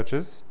all the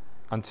churches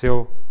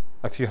until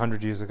a few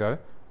hundred years ago.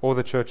 All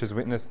the churches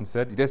witnessed and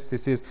said, yes,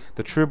 this is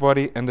the true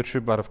body and the true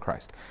blood of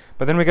Christ.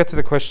 But then we get to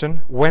the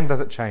question, when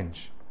does it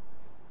change?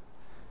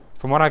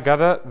 From what I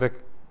gather, the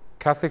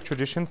Catholic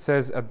tradition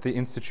says at the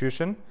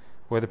institution,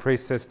 where the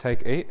priest says,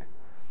 take, eat.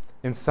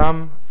 In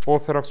some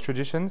Orthodox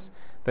traditions,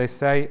 they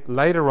say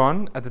later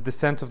on at the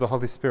descent of the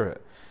Holy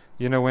Spirit.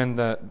 You know when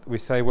we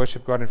say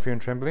worship God in fear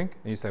and trembling,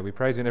 and you say we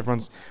praise you, and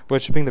everyone's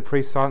worshipping, the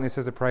priest silently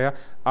says a prayer,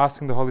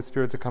 asking the Holy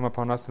Spirit to come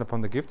upon us and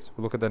upon the gifts.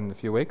 We'll look at that in a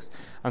few weeks.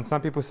 And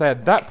some people say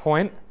at that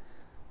point,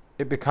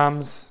 it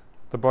becomes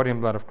the body and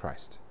blood of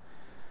Christ.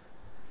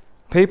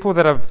 People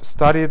that have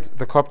studied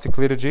the Coptic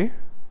liturgy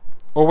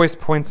always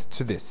point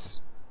to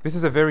this. This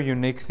is a very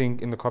unique thing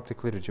in the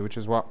Coptic liturgy, which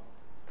is what?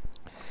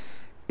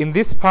 In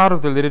this part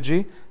of the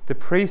liturgy, the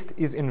priest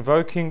is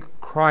invoking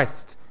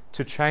Christ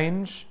to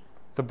change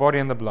the body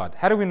and the blood.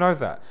 How do we know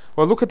that?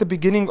 Well, look at the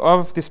beginning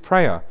of this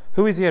prayer.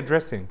 Who is he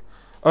addressing?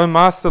 O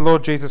Master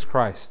Lord Jesus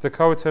Christ, the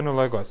co-eternal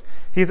Logos.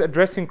 He's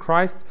addressing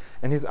Christ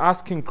and he's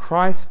asking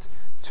Christ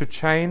to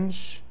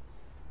change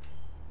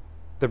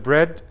the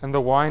bread and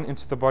the wine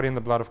into the body and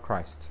the blood of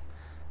Christ.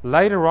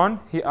 Later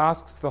on, he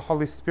asks the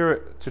Holy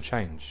Spirit to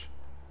change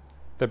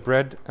the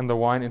bread and the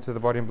wine into the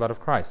body and blood of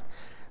Christ.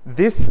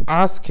 This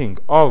asking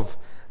of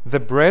the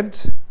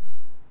bread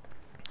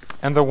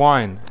and the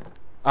wine,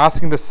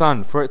 asking the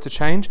sun for it to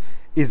change,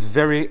 is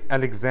very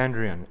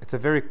Alexandrian. It's a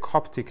very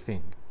Coptic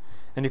thing.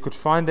 And you could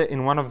find it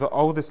in one of the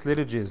oldest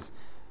liturgies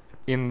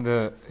in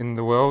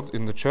the world,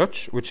 in the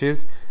church, which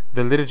is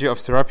the Liturgy of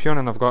Serapion,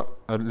 and I've got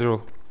a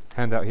little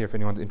handout here if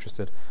anyone's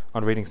interested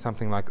on reading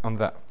something like on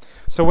that.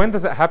 So when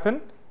does it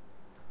happen?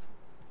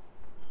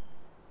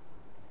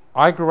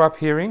 I grew up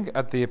hearing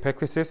at the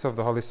Epiclesis of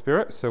the Holy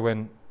Spirit,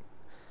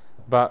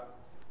 but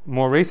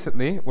more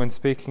recently, when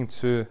speaking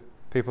to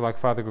people like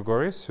Father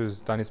Gregorius, who's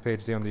done his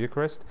PhD on the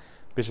Eucharist,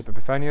 Bishop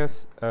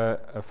Epiphanius,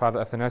 Father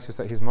Athanasius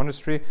at his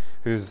monastery,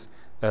 who's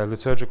a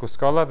liturgical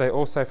scholar, they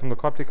all say from the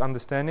Coptic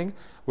understanding,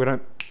 we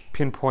don't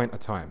pinpoint a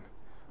time.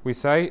 We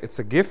say it's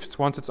a gift,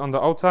 once it's on the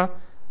altar,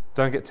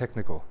 don't get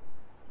technical.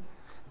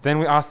 Then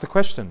we ask the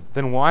question,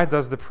 then why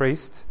does the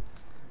priest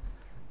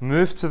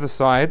move to the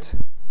side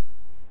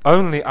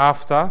only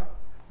after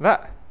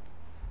that?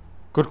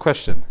 Good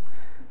question.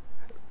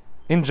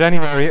 In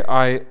January,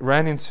 I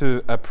ran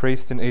into a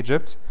priest in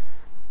Egypt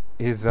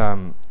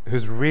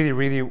who's really,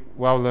 really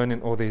well learned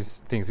in all these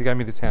things. He gave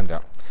me this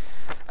handout.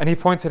 And he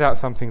pointed out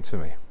something to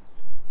me.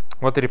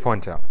 What did he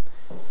point out?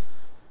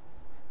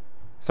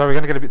 So we're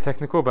going to get a bit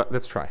technical, but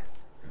let's try.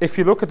 If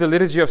you look at the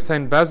liturgy of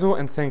St. Basil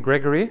and St.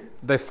 Gregory,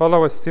 they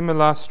follow a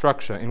similar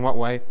structure. In what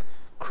way?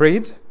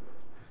 Creed,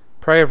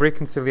 prayer of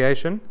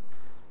reconciliation,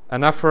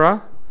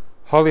 anaphora,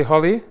 holy,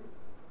 holy,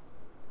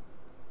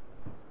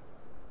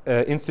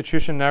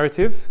 institution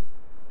narrative,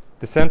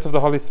 descent of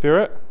the Holy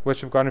Spirit,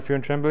 worship God in fear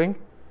and trembling,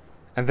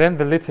 and then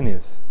the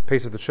litanies,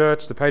 peace of the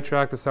church, the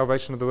patriarch, the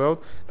salvation of the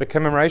world, the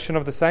commemoration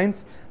of the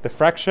saints, the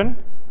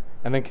fraction,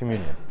 and then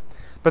communion.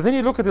 But then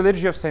you look at the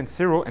liturgy of St.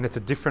 Cyril, and it's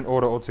a different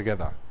order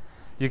altogether.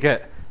 You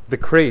get the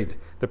creed,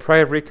 the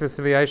prayer of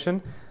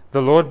reconciliation,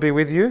 the Lord be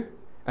with you,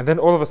 and then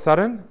all of a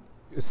sudden,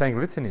 you're saying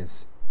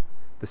litanies.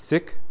 The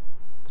sick,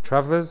 the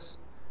travellers,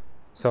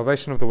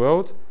 salvation of the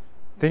world.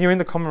 Then you're in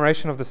the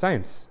commemoration of the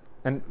saints.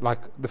 And like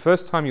the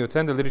first time you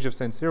attend the liturgy of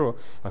St. Cyril,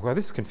 like, well,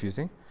 this is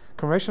confusing.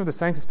 Commemoration of the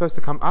saints is supposed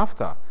to come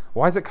after.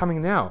 Why is it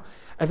coming now?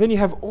 And then you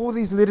have all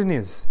these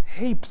litanies,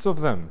 heaps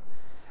of them.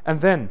 And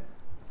then,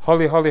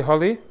 holy, holy,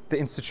 holy, the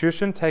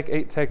institution, take,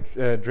 eat, take,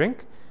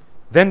 drink.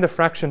 Then the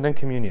fraction, then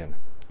communion.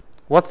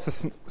 What's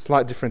the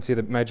slight difference here,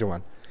 the major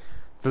one?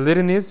 The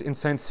litanies in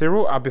St.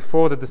 Cyril are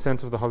before the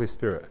descent of the Holy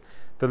Spirit.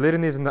 The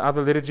litanies in the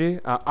other liturgy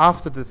are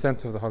after the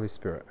descent of the Holy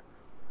Spirit.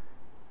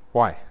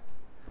 Why?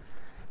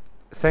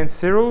 St.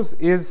 Cyril's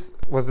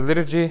was a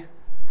liturgy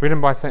written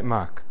by St.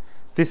 Mark.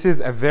 This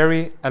is a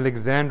very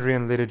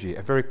Alexandrian liturgy,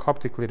 a very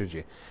Coptic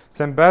liturgy.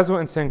 St. Basil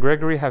and St.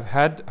 Gregory have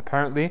had,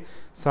 apparently,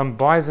 some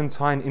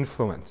Byzantine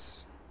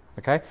influence.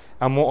 Okay?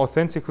 A more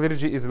authentic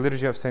liturgy is the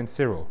liturgy of St.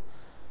 Cyril.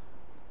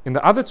 In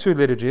the other two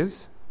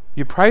liturgies,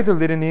 you pray the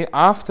litany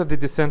after the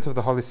descent of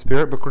the Holy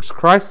Spirit because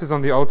Christ is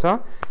on the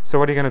altar. So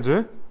what are you going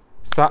to do?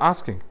 Start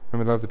asking.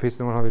 Remember, love the peace of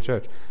the one Holy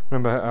Church.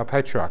 Remember our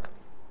patriarch.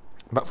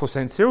 But for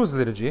St. Cyril's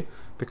liturgy,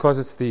 because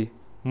it's the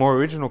more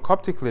original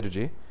Coptic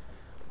liturgy,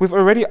 we've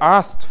already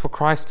asked for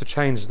Christ to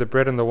change the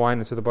bread and the wine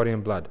into the body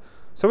and blood.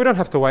 So we don't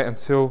have to wait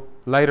until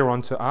later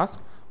on to ask.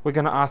 We're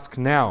going to ask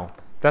now.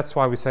 That's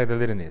why we say the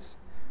litanies.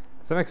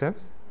 Does that make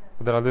sense?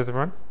 Or did I lose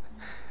everyone?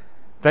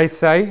 They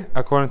say,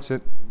 according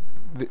to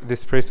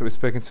this priest that we've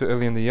spoken to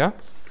earlier in the year,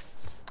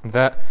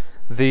 that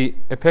the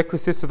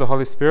epiclesis of the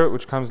Holy Spirit,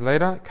 which comes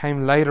later,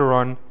 came later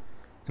on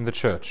in the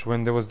church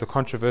when there was the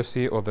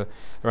controversy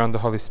around the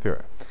Holy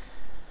Spirit.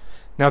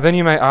 Now then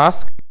you may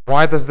ask,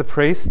 why does the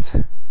priest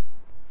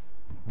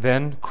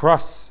then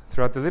cross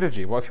throughout the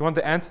liturgy? Well, if you want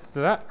the answer to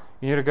that,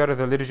 you need to go to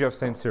the liturgy of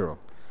St. Cyril.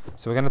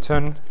 So we're going to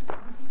turn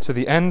to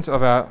the end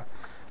of our...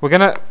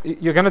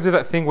 You're going to do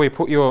that thing where you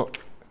put your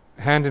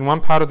hand in one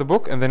part of the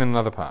book and then in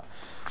another part.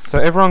 So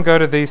everyone go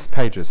to these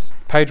pages.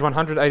 Page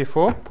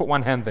 184, put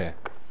one hand there.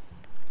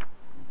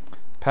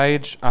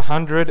 Page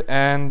 100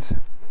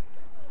 and...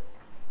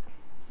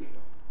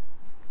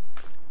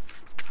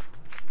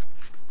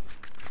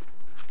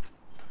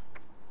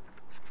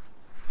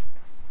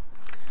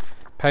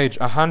 Page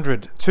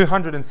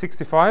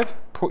 265,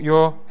 put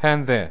your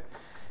hand there.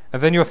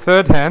 And then your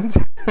third hand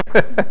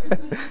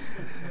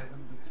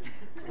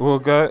will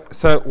go,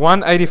 so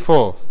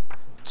 184,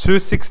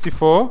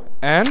 264,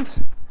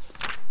 and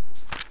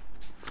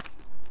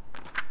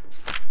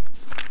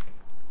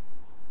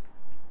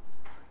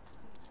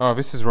oh,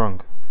 this is wrong.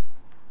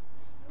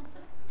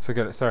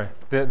 Forget it, sorry.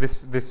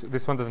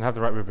 This one doesn't have the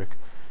right rubric.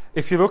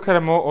 If you look at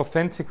a more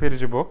authentic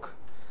liturgy book,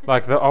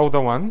 like the older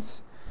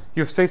ones,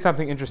 you'll see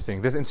something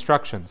interesting. There's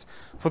instructions.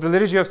 For the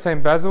liturgy of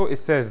St. Basil, it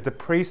says, the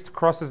priest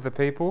crosses the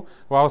people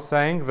while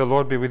saying, the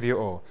Lord be with you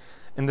all.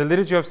 In the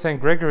liturgy of St.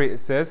 Gregory, it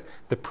says,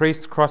 the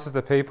priest crosses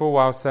the people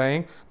while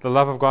saying, the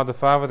love of God the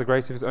Father, the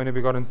grace of his only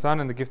begotten Son,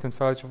 and the gift and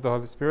fellowship of the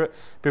Holy Spirit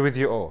be with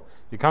you all.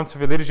 You come to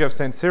the liturgy of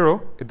St.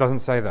 Cyril, it doesn't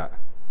say that.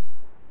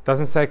 It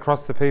doesn't say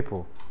cross the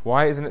people.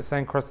 Why isn't it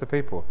saying cross the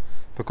people?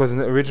 Because in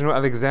the original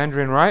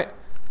Alexandrian rite,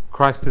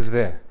 Christ is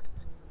there.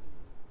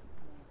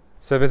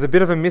 So there's a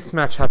bit of a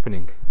mismatch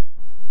happening.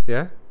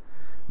 Yeah?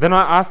 Then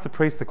I asked the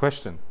priest the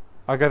question.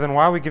 I go, then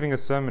why are we giving a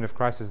sermon if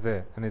Christ is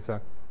there? And they say,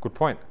 Good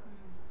point.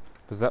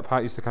 Because that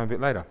part used to come a bit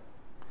later.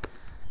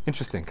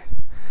 Interesting.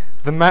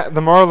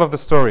 The moral of the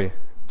story.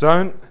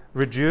 Don't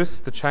reduce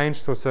the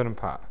change to a certain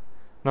part.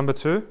 Number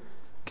 2,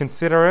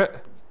 consider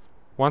it,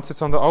 once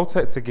it's on the altar,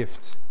 it's a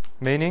gift.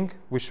 Meaning,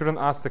 we shouldn't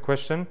ask the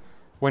question,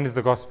 when is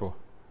the gospel?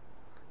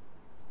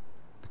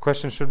 The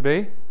question should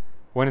be,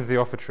 when is the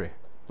offertory?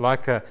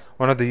 Like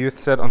one of the youth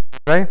said on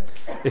Sunday,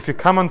 if you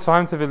come on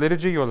time to the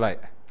liturgy, you're late.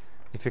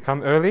 If you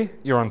come early,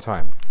 you're on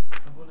time.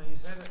 Abuna, you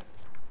say that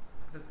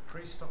the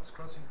priest stops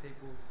crossing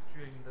people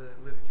during the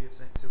liturgy of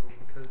St. Cyril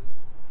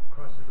because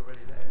Christ is already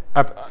there.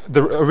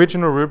 The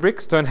original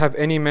rubrics don't have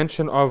any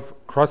mention of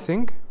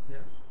crossing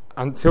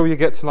until you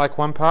get to like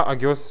one part,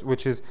 Agios,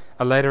 which is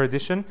a later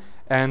edition,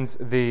 and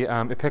the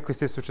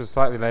Epiclesis, which is a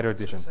slightly later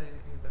edition. Does it say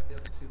anything about the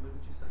other 2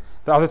 liturgies then?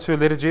 The other 2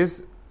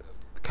 liturgies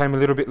came a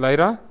little bit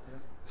later,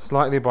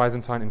 slightly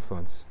Byzantine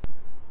influence.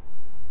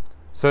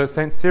 So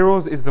St.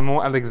 Cyril's is the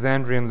more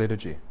Alexandrian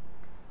liturgy.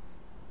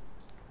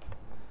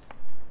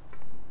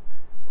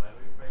 Why do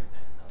we pray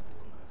St. Salib?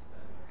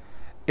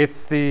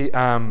 It's the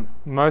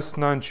most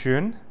known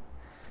tune.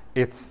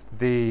 It's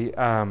the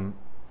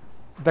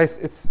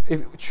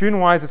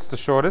tune-wise, it's the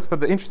shortest. But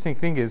the interesting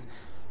thing is,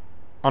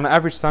 on an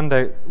average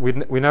Sunday, we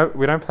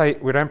don't pray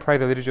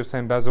the liturgy of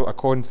St. Basil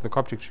according to the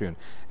Coptic tune.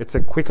 It's a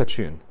quicker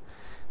tune.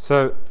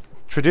 So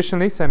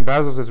traditionally, St.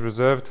 Basil's is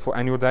reserved for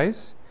annual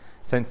days.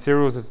 St.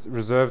 Cyril's is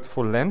reserved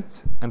for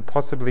Lent and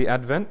possibly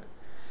Advent,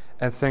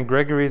 and St.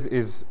 Gregory's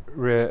is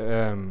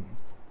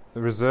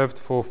reserved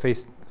for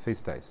feast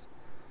days.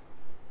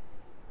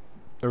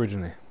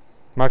 Originally,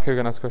 Mike, you're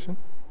going to ask a question?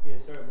 Yeah,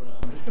 sorry,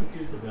 I'm just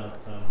confused about.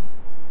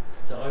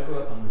 So I grew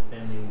up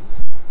understanding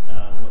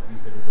what you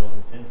said as well, in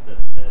the sense that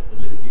the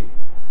liturgy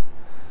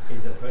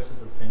is a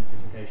process of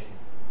sanctification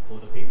for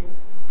the people,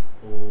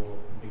 for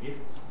the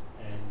gifts,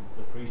 and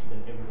the priest,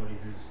 and everybody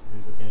who's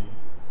attending,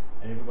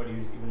 and everybody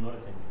who's even not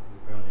attending.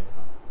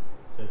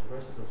 So it's a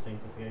process of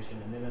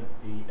sanctification, and then at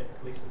the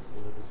epiclesis,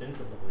 or the descent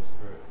of the Holy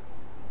Spirit,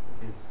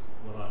 is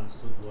what I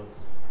understood was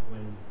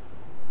when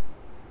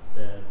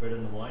the bread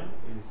and the wine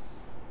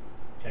is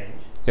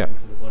changed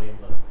into the body and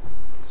blood.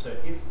 So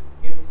if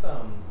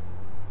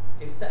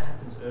that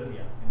happens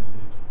earlier in the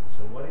liturgy,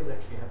 so what is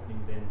actually happening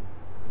then in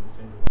the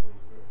descent of the Holy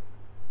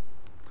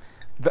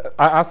Spirit?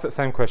 I asked that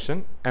same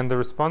question, and the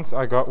response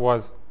I got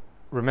was,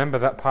 remember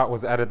that part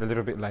was added a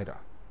little bit later.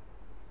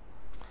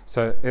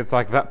 So it's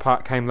like that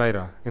part came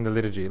later in the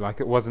liturgy, like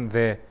it wasn't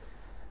there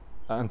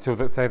until,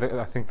 let's say,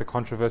 I think the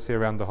controversy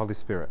around the Holy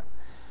Spirit.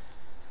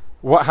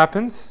 What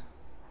happens?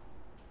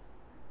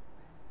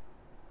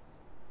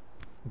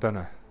 Don't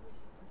know.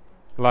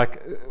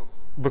 Like,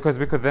 because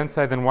we could then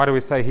say, then why do we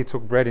say he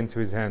took bread into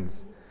his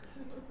hands?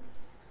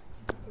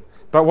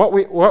 But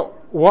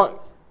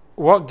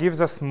what gives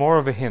us more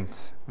of a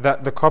hint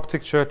that the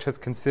Coptic Church has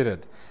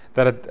considered,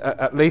 that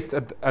at least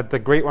at the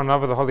Great One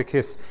Another, the Holy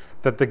Kiss,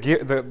 that the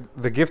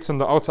gifts on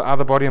the altar are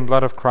the body and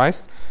blood of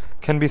Christ,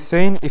 can be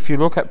seen if you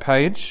look at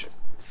page.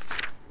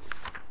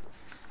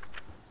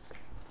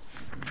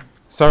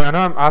 Sorry, I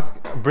know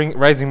I'm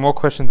raising more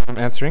questions than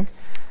I'm answering,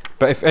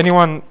 but if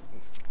anyone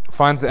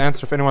finds the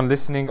answer, if anyone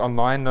listening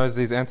online knows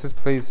these answers,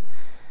 please.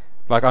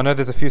 Like, I know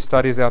there's a few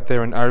studies out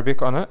there in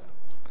Arabic on it.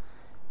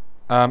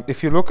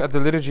 If you look at the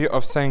liturgy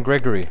of Saint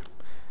Gregory,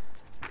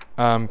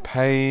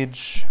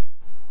 page.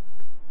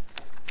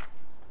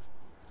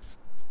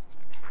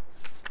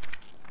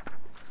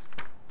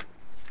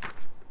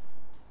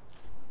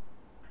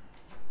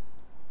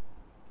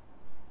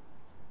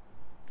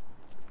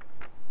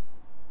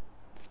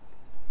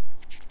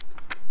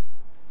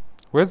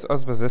 Where's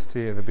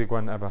Osbazesti, the big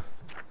one, Abba?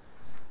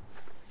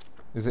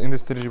 Is it in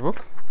this liturgy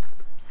book?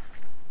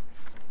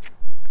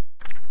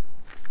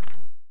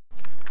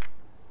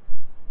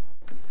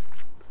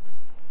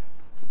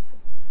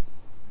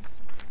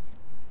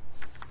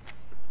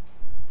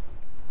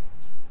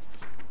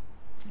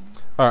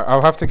 Alright,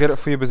 I'll have to get it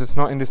for you because it's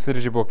not in this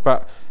liturgy book.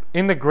 But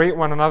in the Great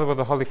One Another with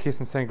the Holy Kiss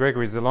and St.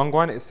 Gregory's, the long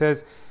one, it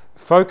says,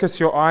 focus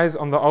your eyes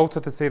on the altar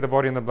to see the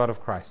body and the blood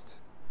of Christ.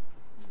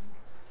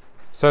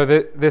 So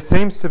there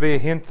seems to be a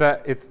hint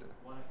that it's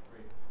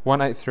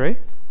 183.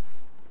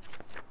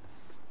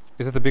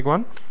 Is it the big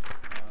one?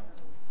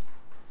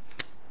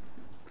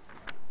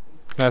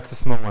 No, it's a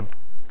small one.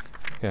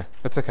 Yeah,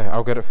 it's okay.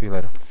 I'll get it for you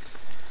later.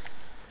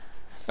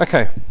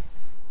 Okay.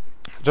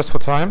 Just for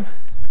time.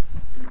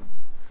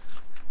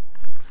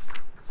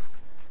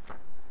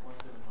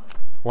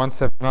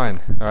 179.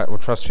 All right, we'll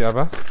trust you,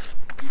 Abba.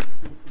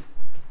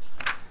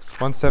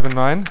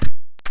 179.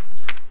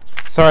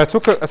 Sorry, I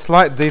took a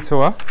slight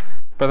detour,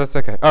 but that's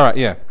okay. All right,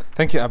 yeah.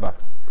 Thank you, Abba.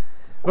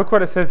 Look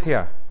what it says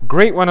here.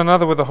 Greet one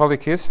another with a holy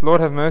kiss. Lord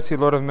have mercy,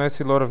 Lord have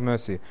mercy, Lord have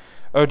mercy.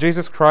 O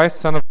Jesus Christ,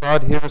 Son of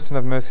God, hear us and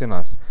have mercy on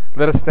us.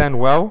 Let us stand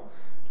well.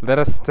 Let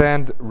us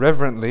stand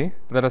reverently.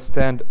 Let us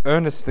stand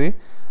earnestly.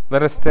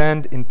 Let us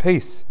stand in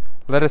peace.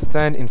 Let us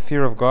stand in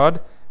fear of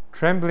God,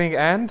 trembling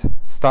and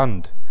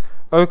stunned.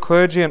 O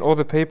clergy and all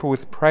the people,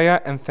 with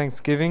prayer and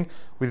thanksgiving,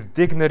 with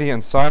dignity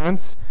and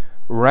silence,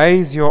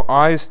 raise your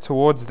eyes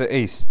towards the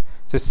east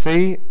to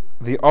see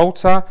the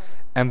altar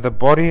and the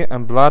body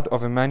and blood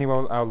of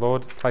Emmanuel our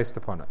Lord placed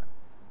upon it.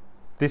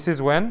 This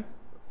is when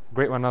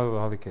greet one another with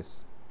a holy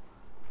kiss.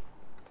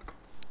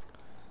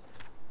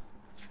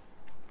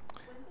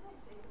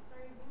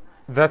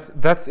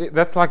 That's it.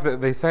 That's like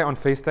they say on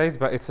feast days,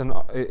 but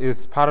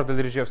it's part of the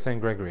liturgy of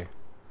Saint Gregory.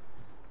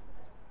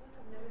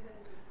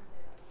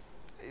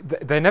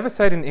 They never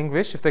say it in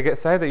English. If they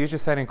they usually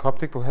say it in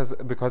Coptic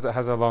because it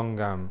has a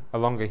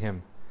longer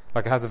hymn.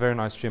 Like it has a very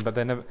nice tune, but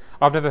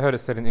I've never heard it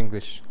said in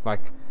English,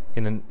 like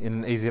in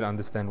an easy to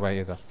understand way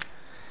either.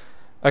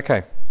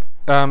 Okay.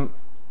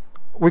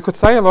 We could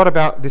say a lot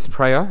about this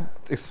prayer,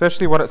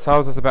 especially what it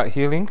tells us about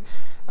healing.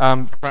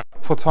 But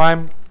for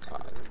time,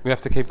 we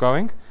have to keep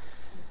going.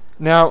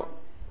 Now,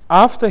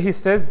 after he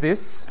says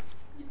this,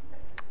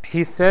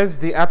 he says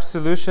the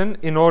absolution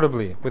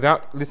inaudibly,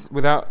 without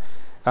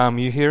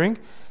you hearing.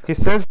 He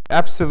says the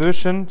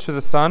absolution to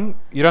the Son.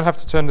 You don't have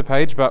to turn the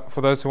page, but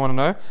for those who want to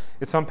know,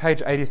 it's on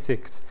page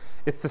 86.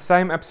 It's the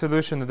same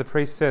absolution that the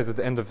priest says at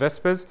the end of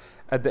Vespers,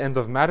 at the end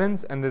of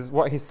Matins, and there's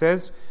what he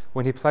says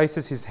when he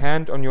places his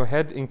hand on your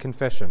head in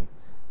confession.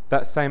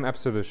 That same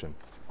absolution.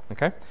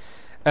 Okay?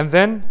 And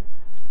then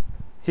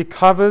he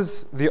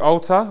covers the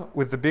altar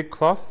with the big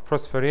cloth,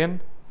 prospherion.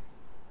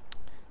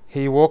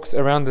 He walks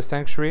around the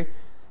sanctuary.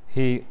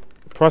 He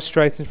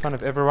prostrates in front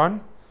of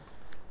everyone.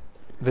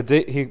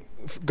 He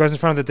goes in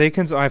front of the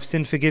deacons. I have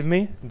sinned, forgive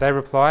me. They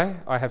reply,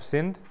 I have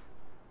sinned.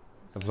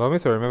 Absolve me,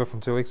 so I remember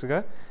from 2 weeks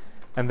ago.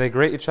 And they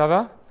greet each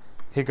other.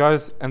 He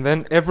goes, and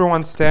then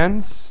everyone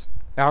stands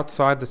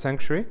outside the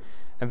sanctuary.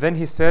 And then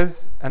he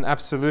says an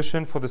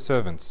absolution for the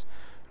servants.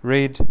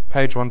 Read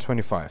page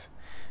 125.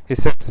 He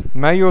says,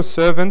 may your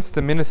servants,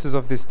 the ministers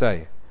of this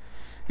day.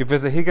 If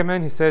there's a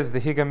higamen, he says the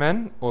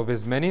higamen, or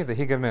there's many, the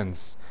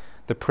higamens.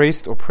 The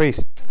priest or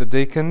priests, the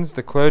deacons,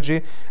 the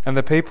clergy, and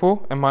the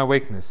people, and my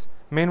weakness.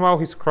 Meanwhile,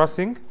 he's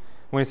crossing.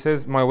 When he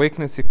says my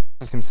weakness, he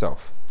crosses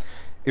himself.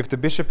 If the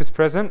bishop is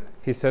present,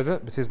 he says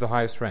it, but he's the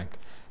highest rank.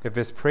 If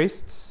there's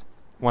priests,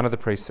 one of the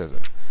priests says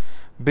it.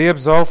 Be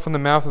absolved from the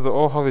mouth of the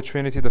all-holy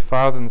Trinity, the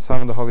Father, and the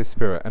Son, and the Holy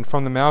Spirit, and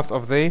from the mouth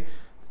of the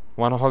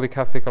one holy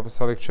Catholic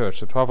Apostolic Church,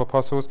 the 12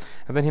 apostles,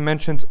 and then he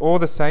mentions all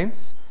the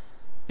saints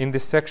in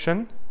this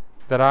section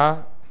that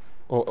are,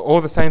 or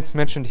all the saints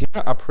mentioned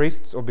here are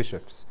priests or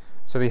bishops.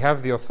 So they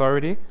have the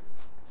authority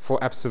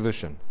for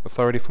absolution,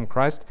 authority from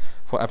Christ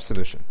for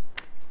absolution.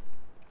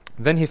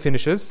 Then he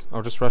finishes,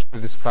 I'll just rush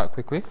through this part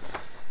quickly,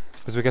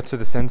 as we get to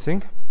the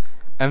censing.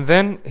 And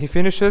then he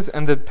finishes,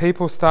 and the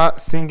people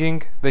start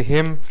singing the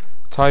hymn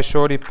Tai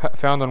Shorty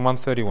found on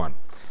 131.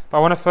 But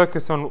I want to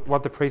focus on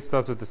what the priest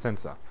does with the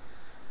censer.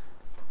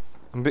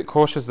 I'm a bit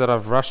cautious that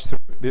I've rushed through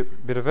a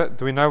bit of it.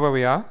 Do we know where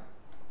we are?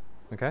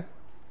 Okay.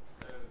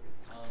 So,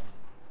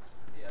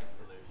 the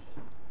absolution,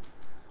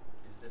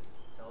 is the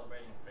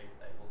celebrating priest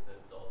able to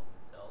absolve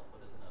himself, or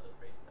does another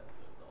priest have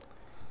to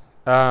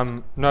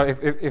absolve? No,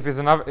 if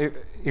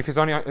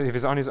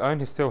he's on his own,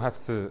 he still has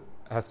to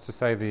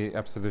say the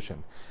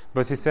absolution.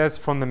 But he says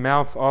from the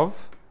mouth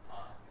of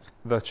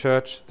the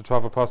church, the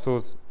 12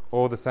 apostles,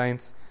 all the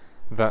saints,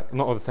 not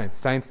all the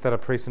saints that are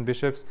priests and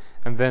bishops,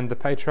 and then the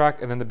patriarch,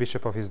 and then the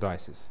bishop of his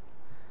diocese.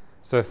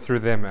 So through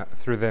their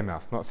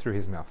mouth, not through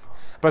his mouth.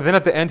 But then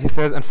at the end he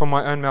says, and from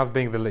my own mouth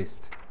being the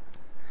least.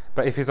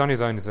 But if he's on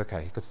his own, it's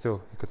okay. He could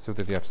still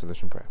do the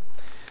absolution prayer.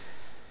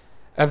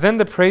 And then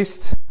the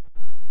priest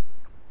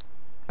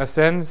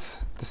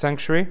ascends the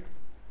sanctuary.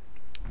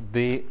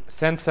 The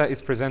censer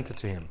is presented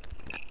to him.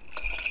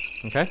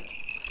 Okay?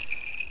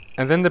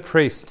 And then the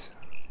priest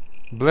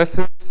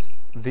blesses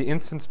the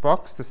incense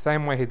box the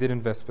same way he did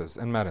in Vespers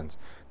and Matins.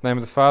 Name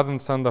of the Father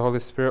and Son and the Holy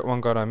Spirit, one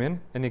God,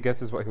 Amen. Any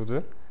guesses what he'll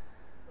do?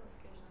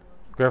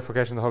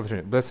 Glorification of the Holy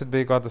Trinity. Blessed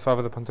be God the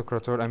Father, the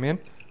Pantocrator, Amen.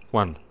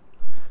 1.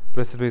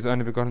 Blessed be his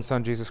only begotten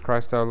Son, Jesus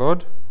Christ our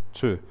Lord.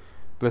 2.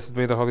 Blessed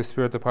be the Holy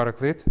Spirit, the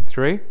Paraclete.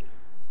 3.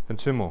 Then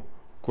 2 more.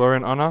 Glory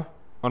and honor,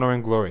 honor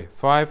and glory.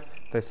 5.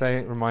 They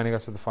say, reminding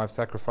us of the 5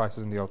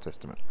 sacrifices in the Old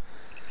Testament.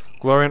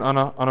 Glory and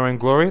honor, honor and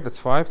glory. That's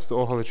 5. To the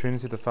all Holy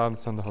Trinity, the Father,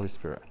 the Son, the Holy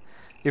Spirit.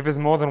 If there's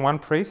more than one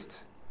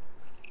priest,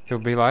 he'll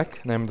be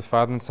like, name of the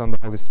Father and Son, the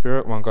Holy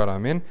Spirit, one God,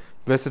 Amen.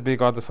 Blessed be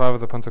God the Father,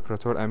 the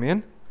Pantocrator,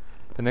 Amen.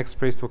 The next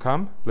priest will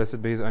come,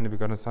 blessed be his only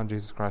begotten Son,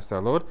 Jesus Christ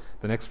our Lord.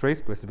 The next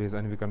priest, blessed be his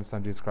only begotten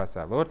Son, Jesus Christ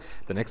our Lord.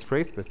 The next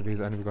priest, blessed be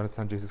his only begotten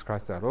Son, Jesus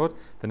Christ our Lord.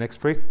 The next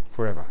priest,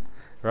 forever.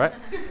 Right?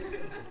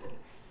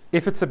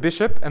 If it's a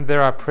bishop and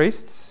there are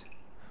priests,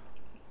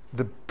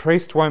 the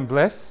priest won't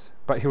bless,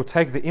 but he'll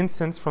take the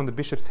incense from the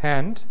bishop's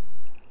hand,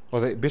 or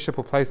the bishop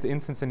will place the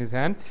incense in his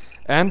hand,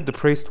 and the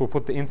priest will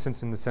put the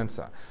incense in the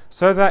censer.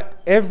 So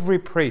that every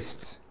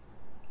priest,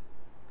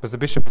 because the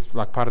bishop is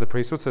like part of the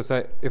priesthood, so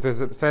say if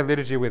there's a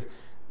liturgy with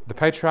the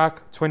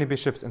patriarch, 20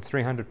 bishops and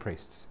 300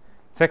 priests,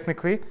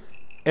 technically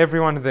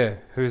everyone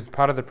there who is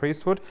part of the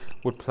priesthood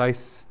would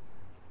place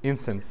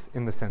incense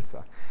in the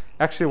censer.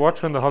 Actually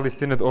watch when the Holy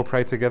Synod all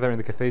pray together in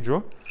the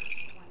cathedral,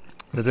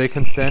 the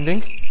deacons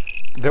standing.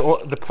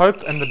 The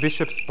Pope and the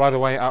bishops, by the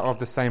way, are of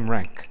the same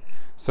rank.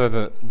 So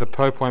the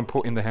Pope won't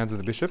put in the hands of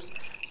the bishops.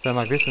 Stand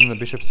like this, and the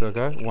bishops will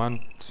go 1,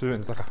 2, and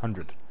it's like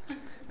 100.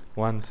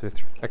 1, 2,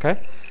 3.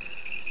 Okay?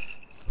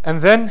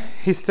 And then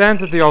he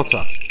stands at the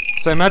altar.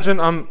 So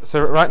imagine,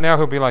 so right now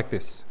he'll be like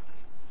this.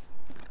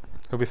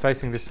 He'll be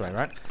facing this way,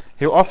 right?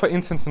 He'll offer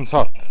incense on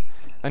top,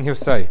 and he'll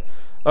say,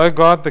 O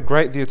God, the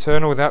great, the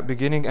eternal, without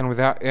beginning and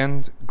without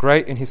end,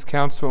 great in his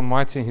counsel and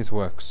mighty in his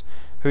works,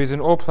 who is in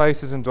all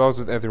places and dwells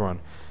with everyone.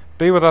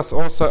 Be with us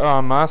also, O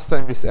our Master,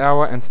 in this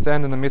hour, and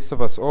stand in the midst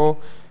of us all.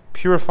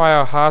 Purify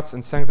our hearts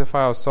and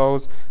sanctify our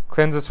souls.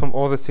 Cleanse us from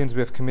all the sins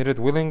we have committed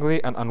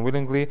willingly and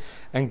unwillingly,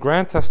 and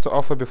grant us to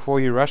offer before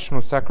you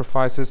rational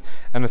sacrifices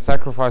and the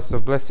sacrifices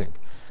of blessing.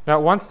 Now,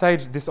 at one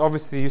stage, this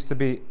obviously used to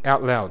be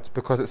out loud,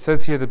 because it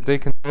says here, the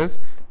deacon says,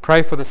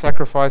 pray for the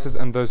sacrifices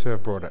and those who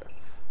have brought it.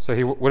 So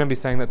he wouldn't be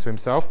saying that to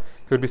himself,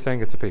 he would be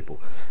saying it to people.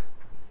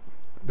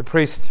 The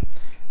priest,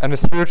 and the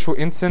spiritual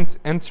incense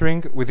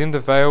entering within the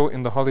veil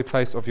in the holy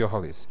place of your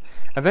holies.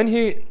 And then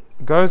he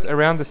goes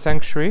around the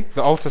sanctuary,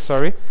 the altar,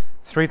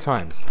 3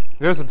 times.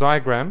 There's a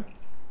diagram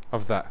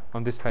of that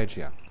on this page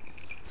here.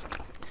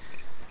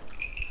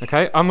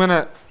 Okay, I'm going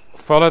to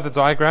follow the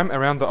diagram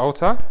around the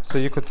altar so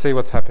you could see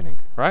what's happening,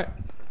 right?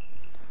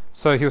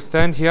 So he'll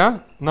stand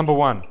here, number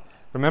 1.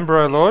 Remember,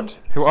 O Lord,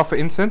 who offer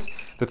incense,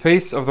 the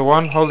peace of the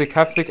one holy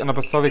Catholic and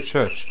Apostolic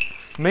Church.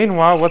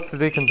 Meanwhile, what's the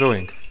deacon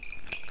doing?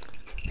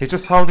 He's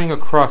just holding a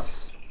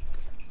cross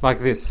like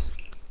this.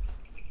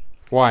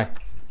 Why?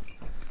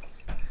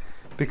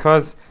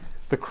 Because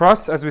the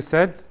cross, as we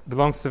said,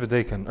 belongs to the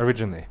deacon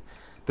originally.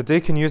 The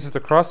deacon uses the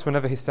cross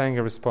whenever he's saying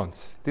a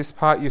response. This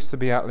part used to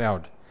be out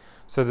loud.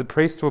 So the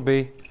priest will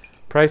be,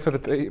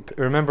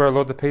 remember, O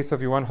Lord, the peace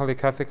of your one holy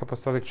Catholic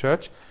Apostolic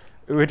Church.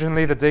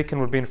 Originally, the deacon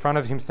would be in front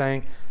of him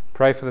saying,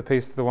 pray for the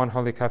peace of the one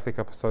holy Catholic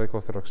Apostolic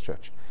Orthodox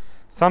Church.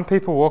 Some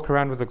people walk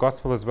around with the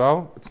gospel as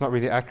well. It's not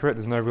really accurate.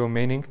 There's no real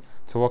meaning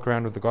to walk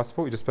around with the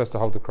gospel. You're just supposed to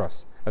hold the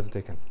cross as a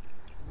deacon.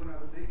 When are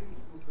the deacons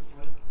still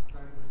supposed to say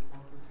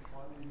responses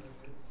quietly in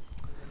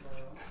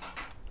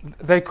their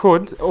heads? They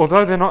could,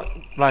 although they're not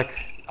like...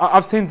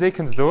 I've seen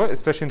deacons do it,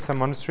 especially in some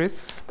monasteries.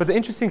 But the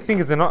interesting thing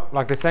is they're not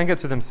like they're saying it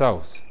to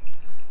themselves.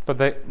 But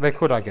they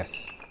could, I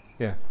guess.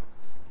 Yeah.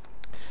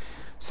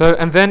 So,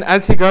 and then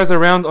as he goes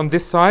around on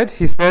this side,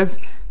 he says,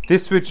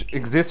 this which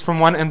exists from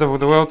one end of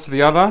the world to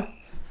the other.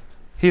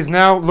 He's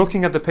now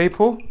looking at the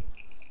people.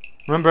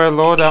 Remember,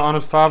 Lord, our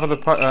honoured Father,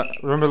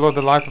 remember, Lord,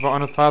 the life of our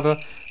honoured Father,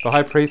 the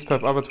High Priest,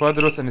 Pope Abba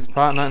Tewodros, and his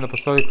partner in the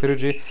Apostolic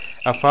Liturgy,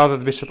 our Father,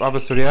 the Bishop Abba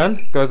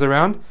Suriel, goes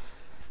around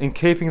in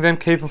keeping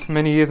for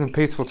many years in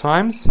peaceful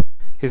times.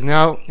 He's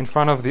now in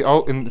front of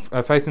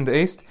the facing the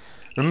east.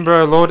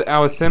 Remember, Lord,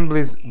 our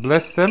assemblies,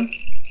 bless them.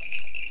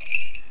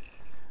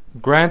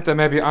 Grant that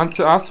may be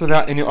unto us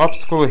without any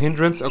obstacle or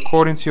hindrance,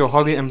 according to your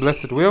holy and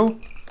blessed will.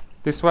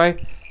 This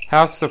way,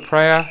 houses of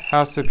prayer,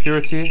 houses of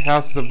purity,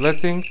 houses of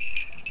blessing.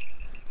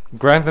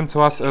 Grant them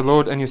to us, O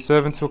Lord, and your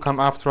servants who will come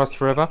after us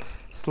forever.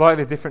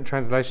 Slightly different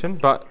translation,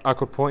 but I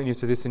could point you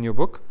to this in your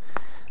book.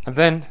 And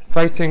then,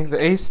 facing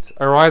the east,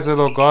 arise, O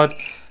Lord God,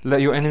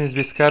 let your enemies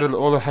be scattered, let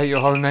all who hate your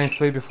holy name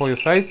flee before your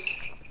face.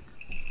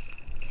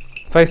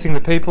 Facing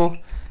the people,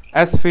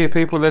 as for your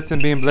people, let them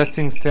be in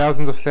blessings,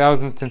 thousands of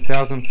thousands,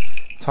 10,000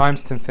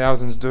 times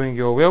 10,000s, doing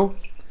your will.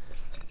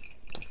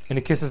 And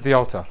he kisses the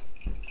altar.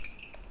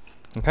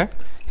 Okay?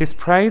 He's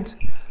prayed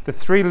the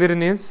 3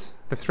 litanies,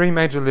 the 3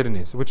 major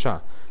litanies, which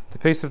are the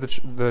peace of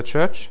the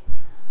church,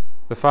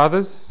 the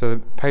fathers, so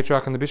the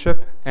patriarch and the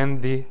bishop,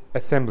 and the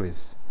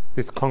assemblies,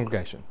 this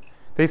congregation.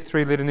 These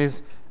 3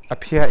 litanies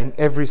appear in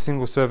every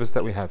single service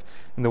that we have.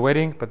 In the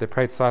wedding, but they're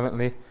prayed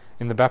silently.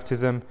 In the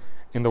baptism,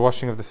 in the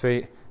washing of the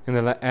feet,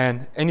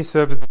 and any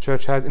service the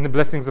church has, in the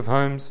blessings of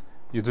homes,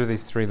 you do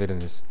these 3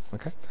 litanies.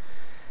 Okay?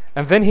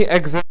 And then he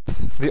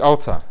exits the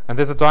altar. And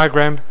there's a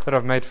diagram that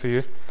I've made for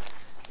you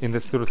in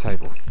this little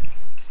table.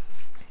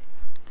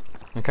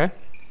 Okay?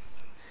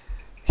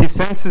 He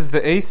senses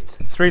the east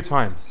 3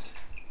 times.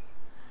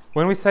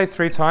 When we say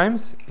 3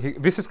 times,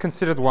 this is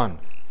considered 1.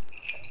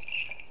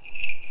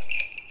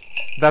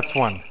 That's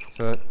 1.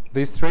 So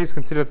these 3 is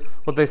considered,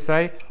 what they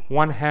say,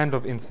 1 hand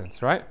of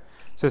incense, right?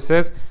 So it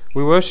says,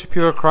 we worship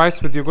you, O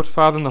Christ, with your good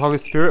Father and the Holy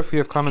Spirit, for you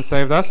have come and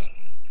saved us.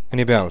 And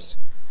he bows.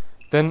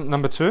 Then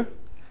number 2,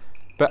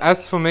 but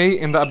as for me,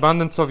 in the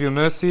abundance of your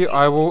mercy,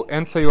 I will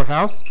enter your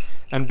house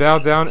and bow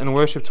down and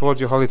worship towards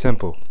your holy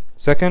temple.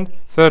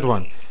 Third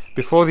one,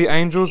 before the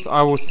angels,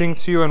 I will sing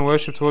to you and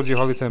worship towards your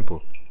holy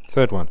temple.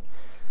 Third one.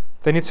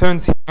 Then he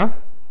turns here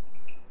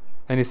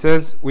and he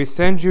says, we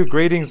send you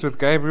greetings with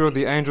Gabriel,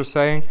 the angel,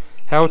 saying,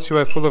 hail to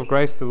you, O full of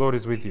grace, the Lord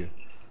is with you.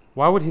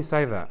 Why would he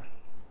say that?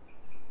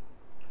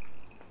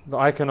 The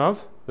icon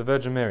of the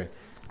Virgin Mary.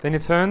 Then he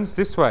turns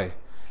this way.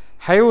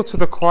 Hail to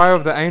the choir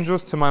of the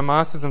angels, to my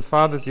masters and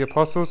fathers, the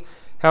apostles.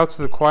 Hail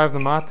to the choir of the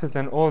martyrs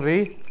and all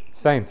the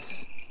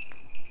saints.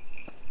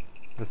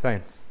 The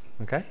saints.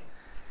 Okay?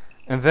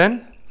 And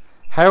then,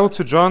 hail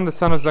to John, the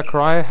son of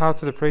Zechariah. Hail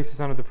to the priest, the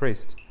son of the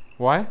priest.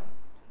 Why?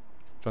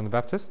 John the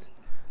Baptist.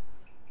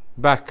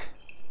 Back.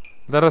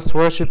 Let us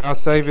worship our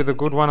Saviour, the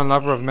good one and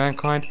lover of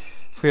mankind,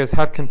 for he has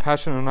had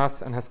compassion on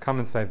us and has come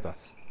and saved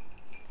us.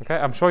 Okay?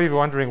 I'm sure you're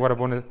wondering what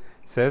Abuna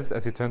says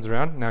as he turns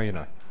around. Now you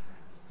know.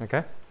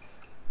 Okay?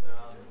 So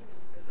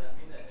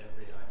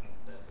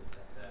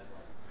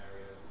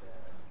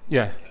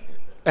Yeah.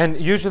 And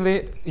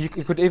usually you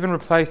could even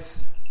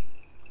replace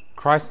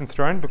Christ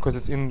enthroned, because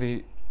it's in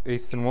the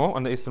eastern wall,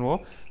 on the eastern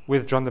wall,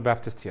 with John the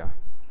Baptist here.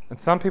 And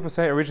some people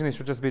say originally it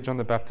should just be John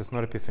the Baptist,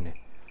 not Epiphany.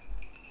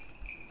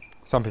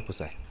 Some people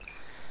say.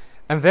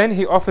 And then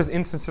he offers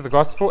incense to the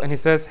gospel, and he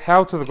says,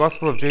 "Hail to the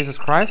gospel of Jesus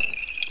Christ,"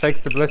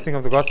 takes the blessing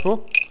of the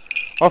gospel,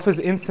 offers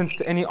incense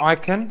to any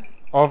icon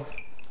of,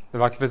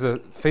 like if there's a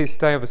feast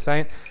day of a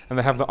saint, and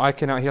they have the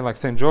icon out here like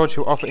St. George,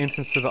 he'll offer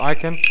incense to the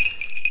icon,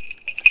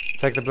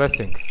 take the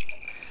blessing.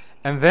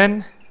 And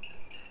then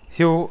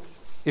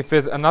if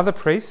there's another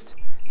priest,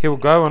 he'll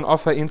go and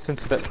offer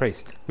incense to that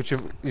priest, which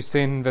you've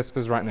seen in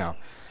Vespers right now.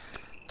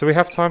 Do we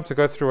have time to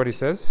go through what he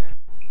says?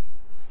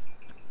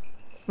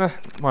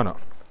 Why not?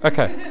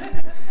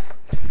 Okay.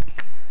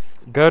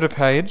 Go to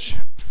page.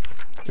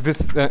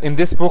 In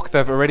this book,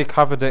 they've already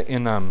covered it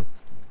in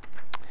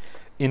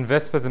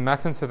Vespers and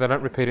Matins, so they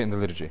don't repeat it in the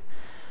liturgy.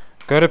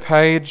 Go to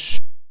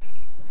page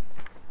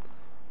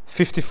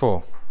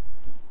 54.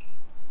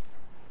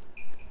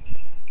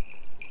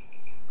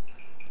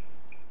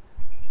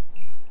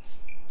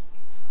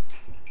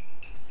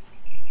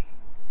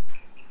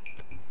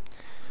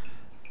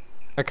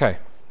 Okay,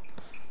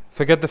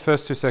 forget the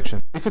first two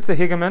sections. If it's a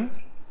higamen,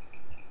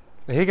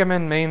 the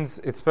higamen means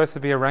it's supposed to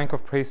be a rank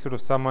of priesthood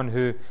of someone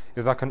who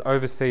is like an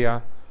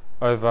overseer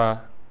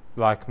over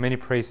like many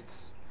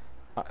priests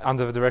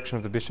under the direction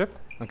of the bishop.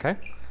 Okay,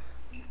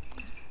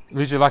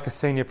 usually like a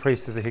senior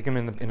priest is a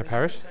higamen in a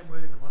parish. Is the same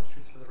word in the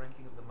monasteries for the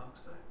ranking of the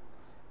monks,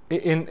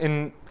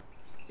 though?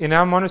 In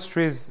our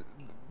monasteries,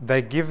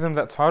 they give them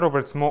that title, but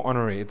it's more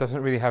honorary. It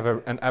doesn't really have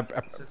So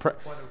it's quite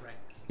a rank.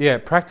 Yeah,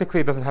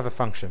 practically it doesn't have a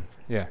function.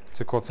 Yeah,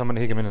 to call someone a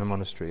higamen in a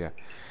monastery. Yeah.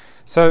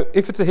 So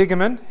if it's a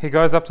higamen, he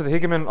goes up to the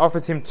higamen and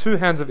offers him 2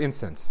 hands of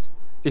incense.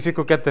 If he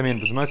could get them in,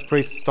 because most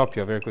priests stop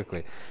you very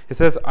quickly. He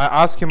says, "I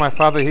ask you, my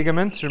father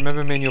higamen, to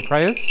remember me in your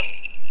prayers,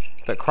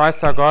 that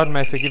Christ our God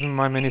may forgive me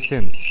my many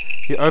sins."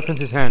 He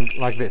opens his hand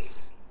like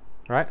this,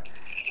 right?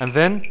 And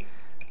then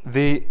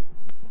the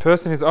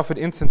person he's offered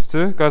incense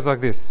to goes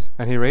like this,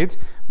 and he reads,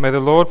 "May the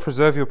Lord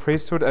preserve your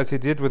priesthood as he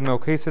did with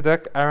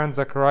Melchizedek, Aaron,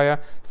 Zechariah,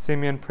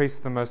 Simeon, priest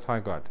of the Most High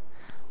God."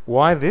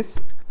 Why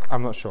this?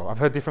 I'm not sure. I've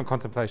heard different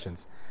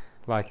contemplations,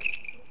 like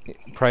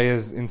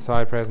prayers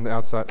inside, prayers on the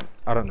outside.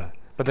 I don't know.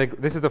 But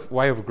this is the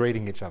way of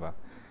greeting each other.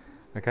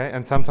 Okay?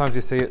 And sometimes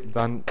you see it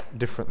done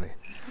differently.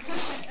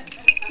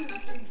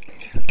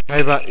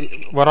 Okay, but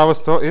what I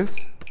was taught is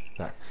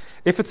that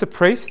if it's a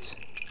priest,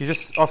 you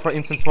just offer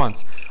incense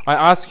once. "I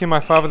ask you, my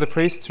father the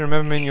priest, to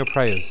remember me in your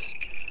prayers."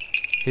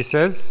 He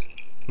says,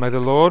 "May the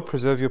Lord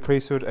preserve your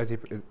priesthood," as he,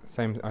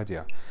 same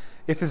idea.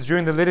 If it's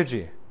during the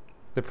liturgy,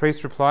 the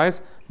priest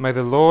replies, "May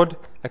the Lord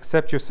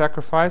accept your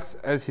sacrifice,"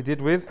 as he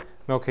did with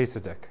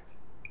Melchizedek.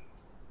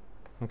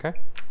 Okay?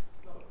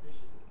 It's not a fish,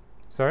 is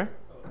it? Sorry? It's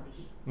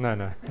not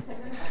a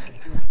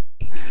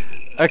fish.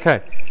 No.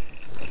 Okay.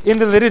 In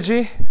the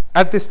liturgy,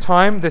 at this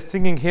time, they're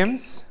singing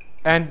hymns,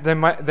 and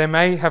they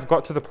may have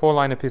got to the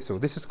Pauline epistle.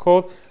 This is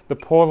called the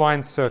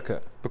Pauline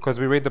circuit, because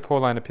we read the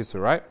Pauline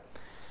epistle, right?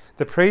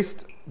 The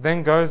priest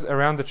then goes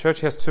around the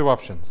church. He has 2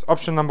 options.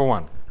 Option number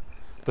 1,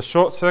 the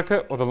short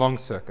circuit or the long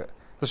circuit.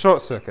 The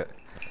short circuit.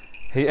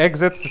 He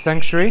exits the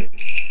sanctuary,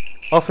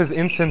 offers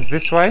incense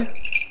this way,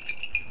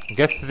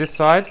 gets to this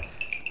side,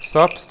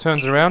 stops,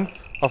 turns around,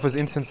 offers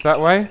incense that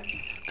way,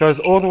 goes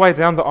all the way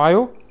down the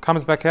aisle,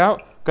 comes back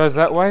out, goes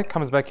that way,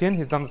 comes back in.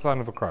 He's done the sign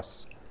of a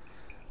cross.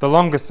 The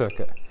longer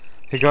circuit.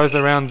 He goes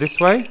around this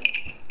way,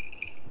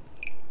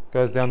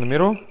 goes down the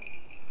middle,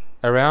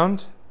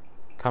 around,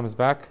 comes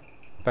back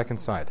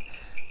inside.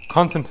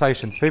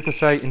 Contemplations. People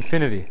say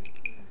infinity.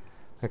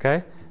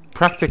 Okay?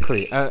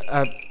 Practically.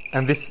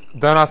 And this,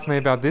 don't ask me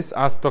about this,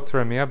 ask Dr.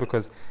 Amir,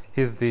 because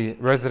he's the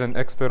resident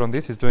expert on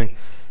this. He's doing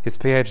his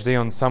PhD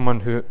on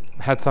someone who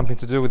had something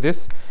to do with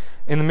this.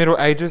 In the Middle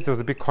Ages, there was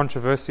a big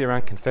controversy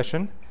around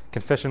confession.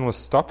 Confession was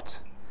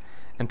stopped,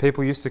 and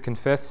people used to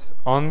confess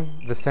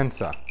on the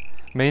censer.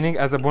 Meaning,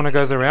 as Abuna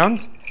goes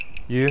around,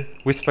 you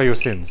whisper your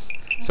sins.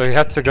 So he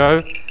had to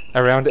go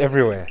around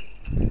everywhere.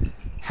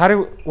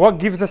 What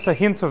gives us a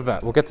hint of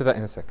that? We'll get to that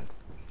in a second.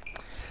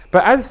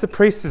 But as the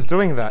priest is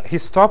doing that, he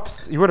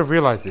stops, you would have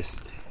realized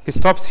this, he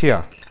stops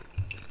here,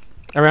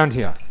 around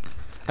here.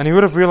 And he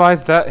would have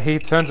realized that he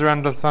turns around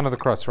and does the sign of the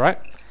cross, right?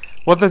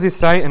 What does he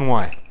say and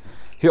why?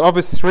 He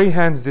offers 3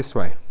 hands this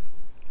way.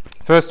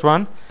 First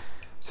one,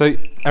 so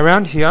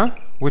around here,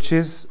 which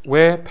is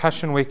where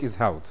Passion Week is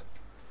held.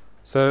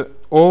 So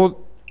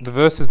all the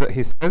verses that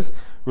he says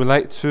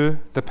relate to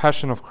the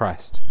Passion of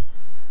Christ.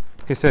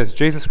 He says,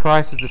 "Jesus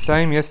Christ is the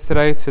same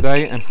yesterday,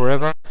 today, and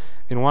forever.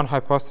 In one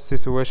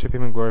hypostasis we worship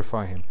him and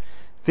glorify him.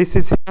 This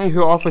is he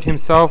who offered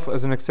himself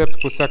as an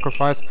acceptable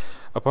sacrifice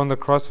upon the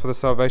cross for the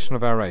salvation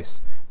of our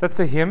race." That's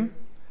a hymn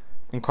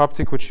in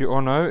Coptic, which you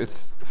all know.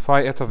 It's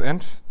Fai et of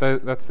Enf.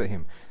 That's the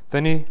hymn.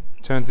 Then he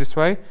turns this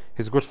way.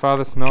 His good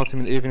father smelled him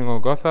in the evening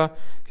on Golgotha.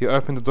 He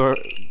opened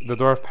the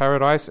door of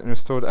paradise and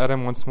restored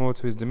Adam once more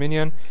to his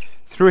dominion.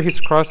 Through his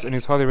cross and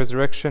his holy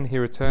resurrection, he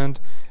returned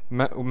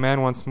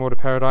man once more to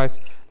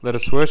paradise. Let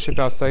us worship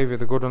our Saviour,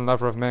 the good and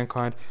lover of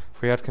mankind,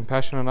 for he had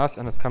compassion on us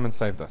and has come and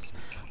saved us.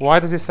 Why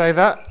does he say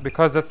that?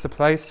 Because that's the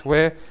place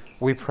where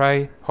we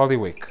pray Holy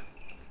Week.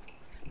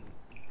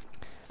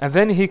 And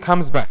then he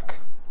comes back.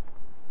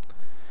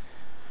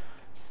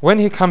 When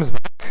he comes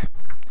back,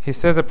 he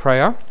says a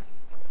prayer,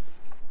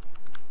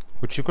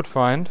 which you could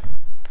find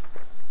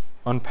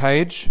on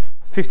page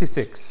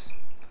 56.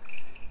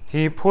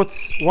 He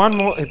puts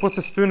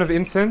a spoon of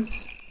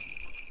incense,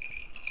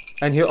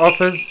 and he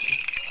offers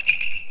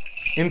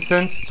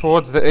incense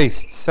towards the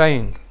east,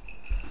 saying,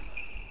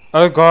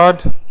 O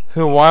God,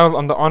 who while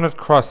on the honoured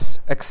cross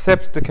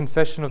accept the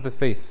confession of the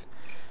thief,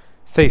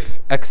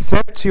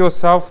 accept to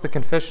yourself the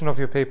confession of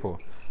your people.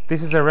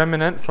 This is a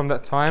remnant from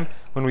that time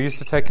when we used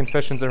to take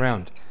confessions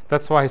around.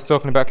 That's why he's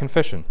talking about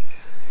confession.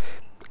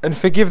 And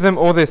forgive them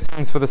all their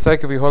sins for the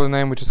sake of your holy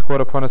name, which is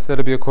called upon us. Let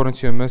it be according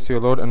to your mercy, O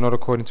Lord, and not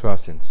according to our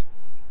sins.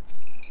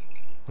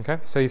 Okay,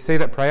 so you see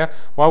that prayer.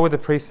 Why would the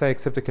priest say,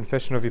 accept the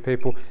confession of your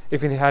people,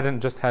 if he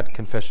hadn't just had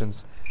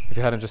confessions, if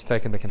he hadn't just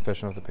taken the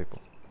confession of the people?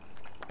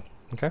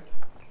 Okay?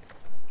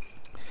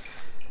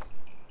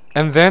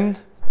 And then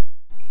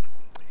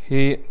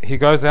he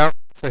goes out,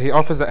 so he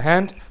offers at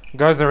hand,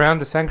 goes around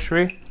the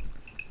sanctuary,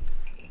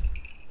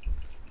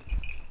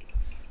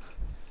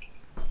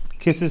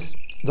 kisses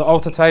the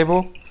altar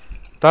table,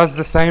 does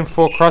the same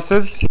 4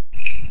 crosses,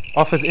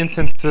 offers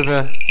incense to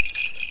the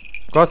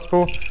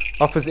gospel,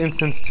 offers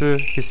incense to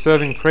his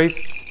serving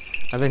priests,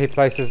 and then he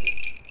places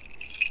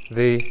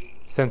the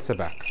censer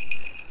back.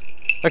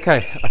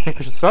 Okay, I think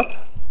we should stop.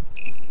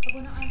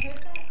 Well, I heard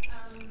that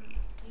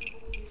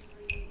people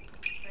usually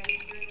pray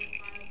during the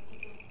time of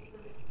people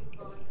because it's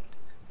symbolic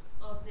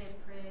of their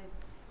prayers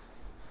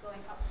going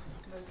up to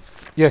the smoke.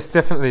 Yes,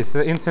 definitely. So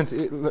the incense,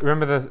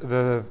 remember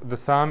the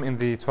psalm in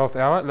the 12th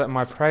hour, let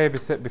my prayer be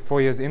set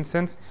before you as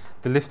incense,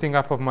 the lifting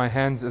up of my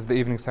hands as the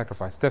evening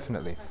sacrifice.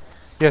 Definitely. Okay.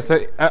 Yeah,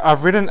 so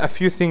I've written a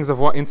few things of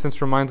what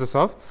incense reminds us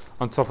of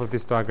on top of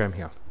this diagram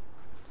here.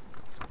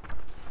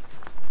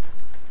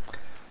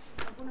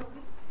 Well, no,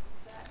 with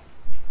that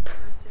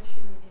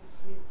procession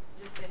with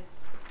just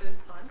the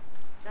first time,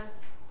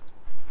 that's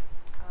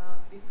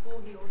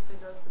before he also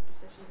does the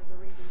processions of the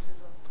readings as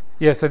well.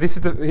 Yeah, so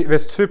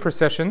there's 2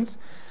 processions.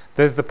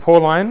 There's the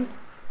Pauline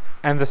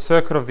and the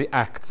circuit of the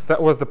Acts.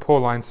 That was the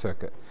Pauline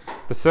circuit.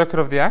 The circuit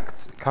of the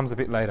Acts comes a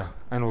bit later,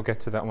 and we'll get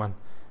to that one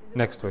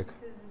next week.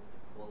 Because it's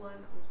the Pauline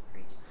that was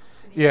preached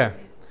to the Yeah.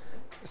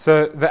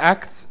 So the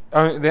Acts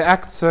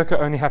circuit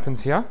only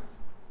happens here.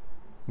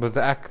 Was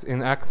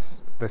in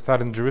Acts they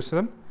started in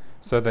Jerusalem,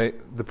 so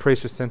the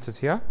priest just censes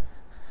here,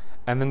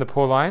 and then the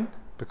Pauline,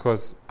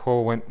 because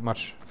Paul went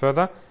much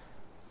further,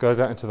 goes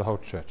out into the whole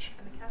church.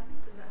 And the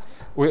Catholic, does that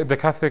happen? The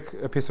Catholic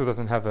epistle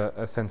doesn't have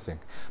a censing,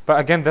 but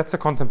again, that's a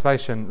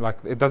contemplation. Like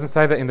it doesn't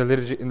say that in the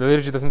liturgy. In the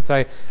liturgy, it doesn't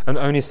say and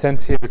only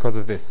sense here because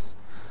of this.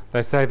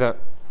 They say that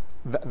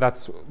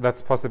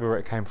that's possibly where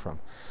it came from.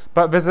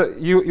 But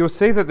you'll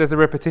see that there's a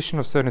repetition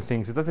of certain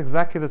things. It does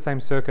exactly the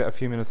same circuit a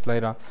few minutes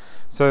later.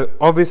 So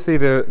obviously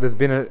there's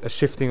been a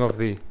shifting of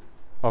the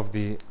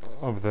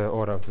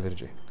order of the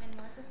liturgy. And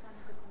why is the sign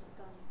of the cross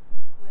done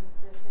when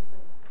the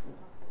censer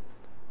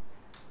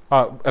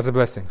passes? As a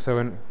blessing. So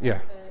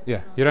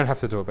you don't have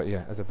to do it, but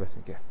yeah, as a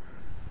blessing, yeah.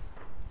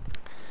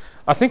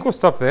 I think we'll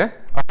stop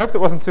there. I hope that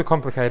wasn't too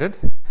complicated.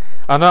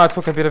 I know I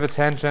took a bit of a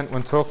tangent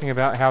when talking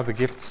about how the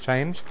gifts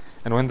change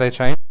and when they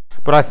change,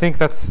 but I think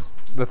it's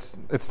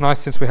nice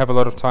since we have a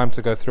lot of time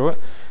to go through it.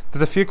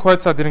 There's a few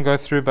quotes I didn't go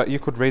through, but you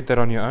could read that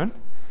on your own.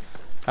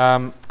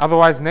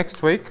 Otherwise,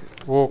 next week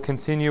we'll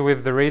continue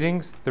with the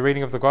reading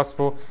of the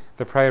Gospel,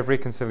 the prayer of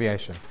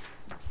reconciliation.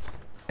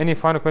 Any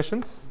final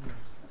questions?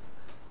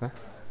 No?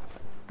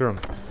 Gurum.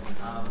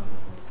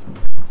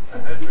 I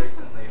heard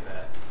recently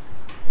that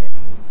in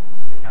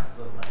the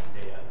Council of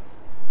Nicaea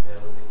there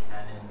was a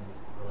canon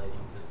relating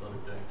to sort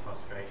of doing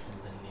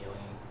prostrations and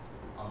kneeling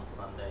on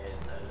Sunday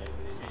and Saturday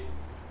liturgies.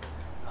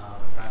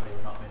 Apparently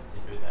we're not meant to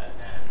do that,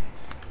 and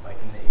like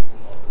in the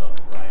Eastern Orthodox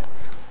rite,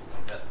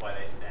 like that's why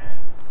they stand.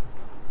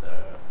 So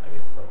I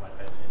guess sort of my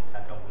question is,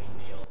 how come we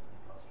kneel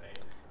and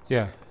prostrate?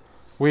 Yeah.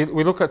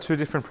 We look at 2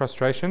 different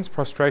prostrations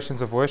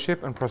of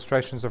worship and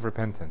prostrations of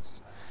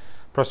repentance.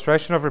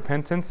 Prostration of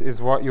repentance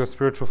is what your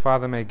spiritual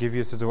father may give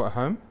you to do at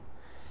home.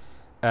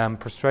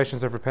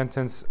 Prostrations of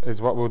repentance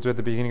is what we'll do at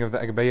the beginning of the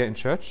Agbeya in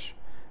church.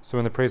 So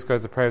when the priest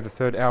goes to pray of the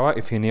 3rd hour,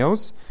 if he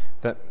kneels,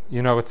 that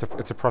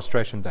it's a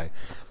prostration day.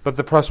 But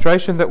the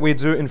prostration that we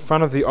do in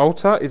front of the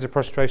altar is a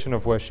prostration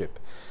of worship.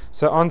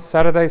 So on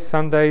Saturdays,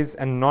 Sundays,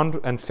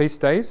 and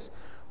feast days,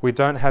 we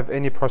don't have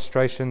any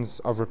prostrations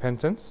of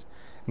repentance.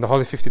 In the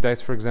Holy 50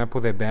 Days, for example,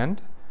 they're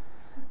banned.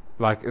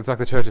 It's like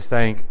the church is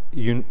saying,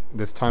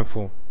 there's time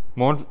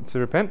to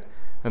repent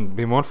and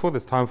be mournful.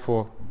 There's time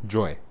for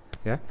joy.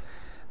 Yeah,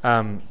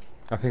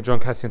 I think John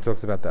Cassian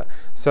talks about that.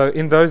 So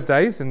in those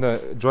days, in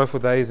the joyful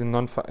days, in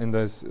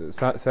those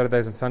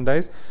Saturdays and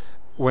Sundays,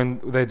 when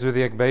they do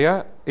the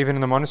Agbeya, even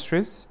in the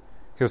monasteries,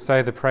 he'll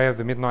say the prayer of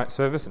the midnight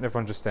service, and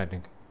everyone's just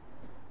standing.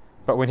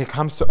 But when he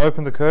comes to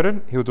open the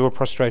curtain, he'll do a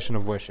prostration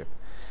of worship.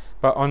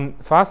 But on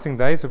fasting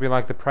days, it'll be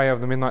like the prayer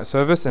of the midnight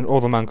service, and all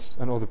the monks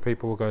and all the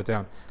people will go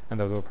down and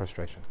they'll do a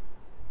prostration.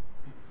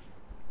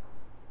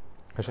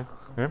 Question?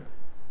 Miriam?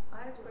 I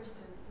have a question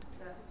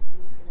that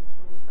is going to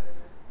kill me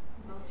forever.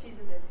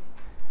 Melchizedek.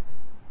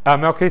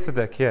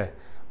 Melchizedek, yeah.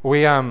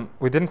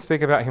 We didn't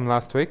speak about him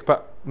last week,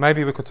 but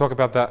maybe we could talk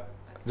about that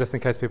just in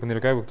case people need to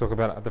go. We'll talk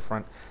about it at the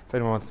front if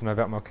anyone wants to know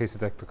about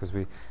Melchizedek, because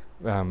we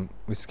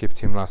skipped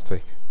him last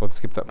week, or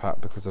skipped that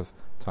part because of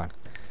time.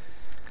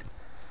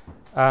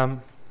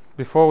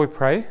 Before we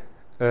pray,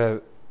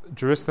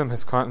 Jerusalem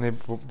has kindly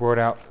brought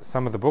out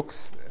some of the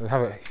books. We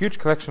have a huge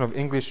collection of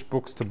English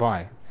books to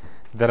buy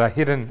that are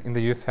hidden in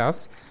the youth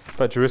house,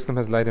 but Jerusalem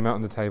has laid them out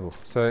on the table.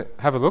 So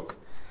have a look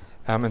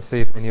and see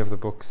if any of the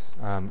books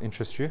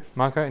interest you.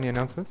 Marco, any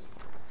announcements?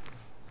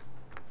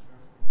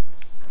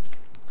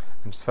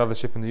 And just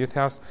fellowship in the youth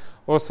house.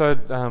 Also,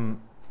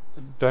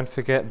 don't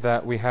forget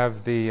that we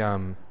have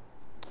the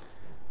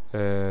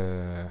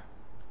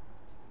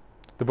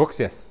books.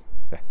 Yes,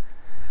 yeah.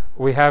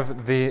 We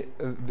have the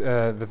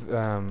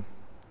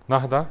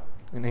Nahda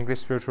in English,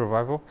 spiritual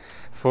revival,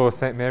 for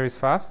St. Mary's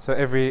fast. So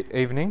every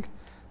evening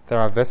there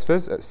are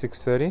Vespers at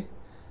 6:30,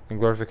 and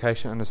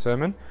glorification and a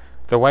sermon.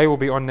 The way will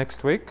be on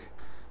next week.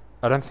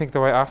 I don't think the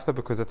way after,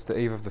 because it's the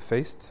eve of the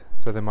feast,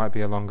 so there might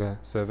be a longer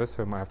service,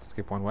 so we might have to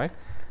skip one way.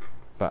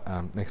 But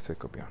next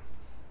week will be on.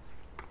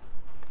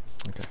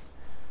 Okay.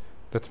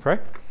 Let's pray.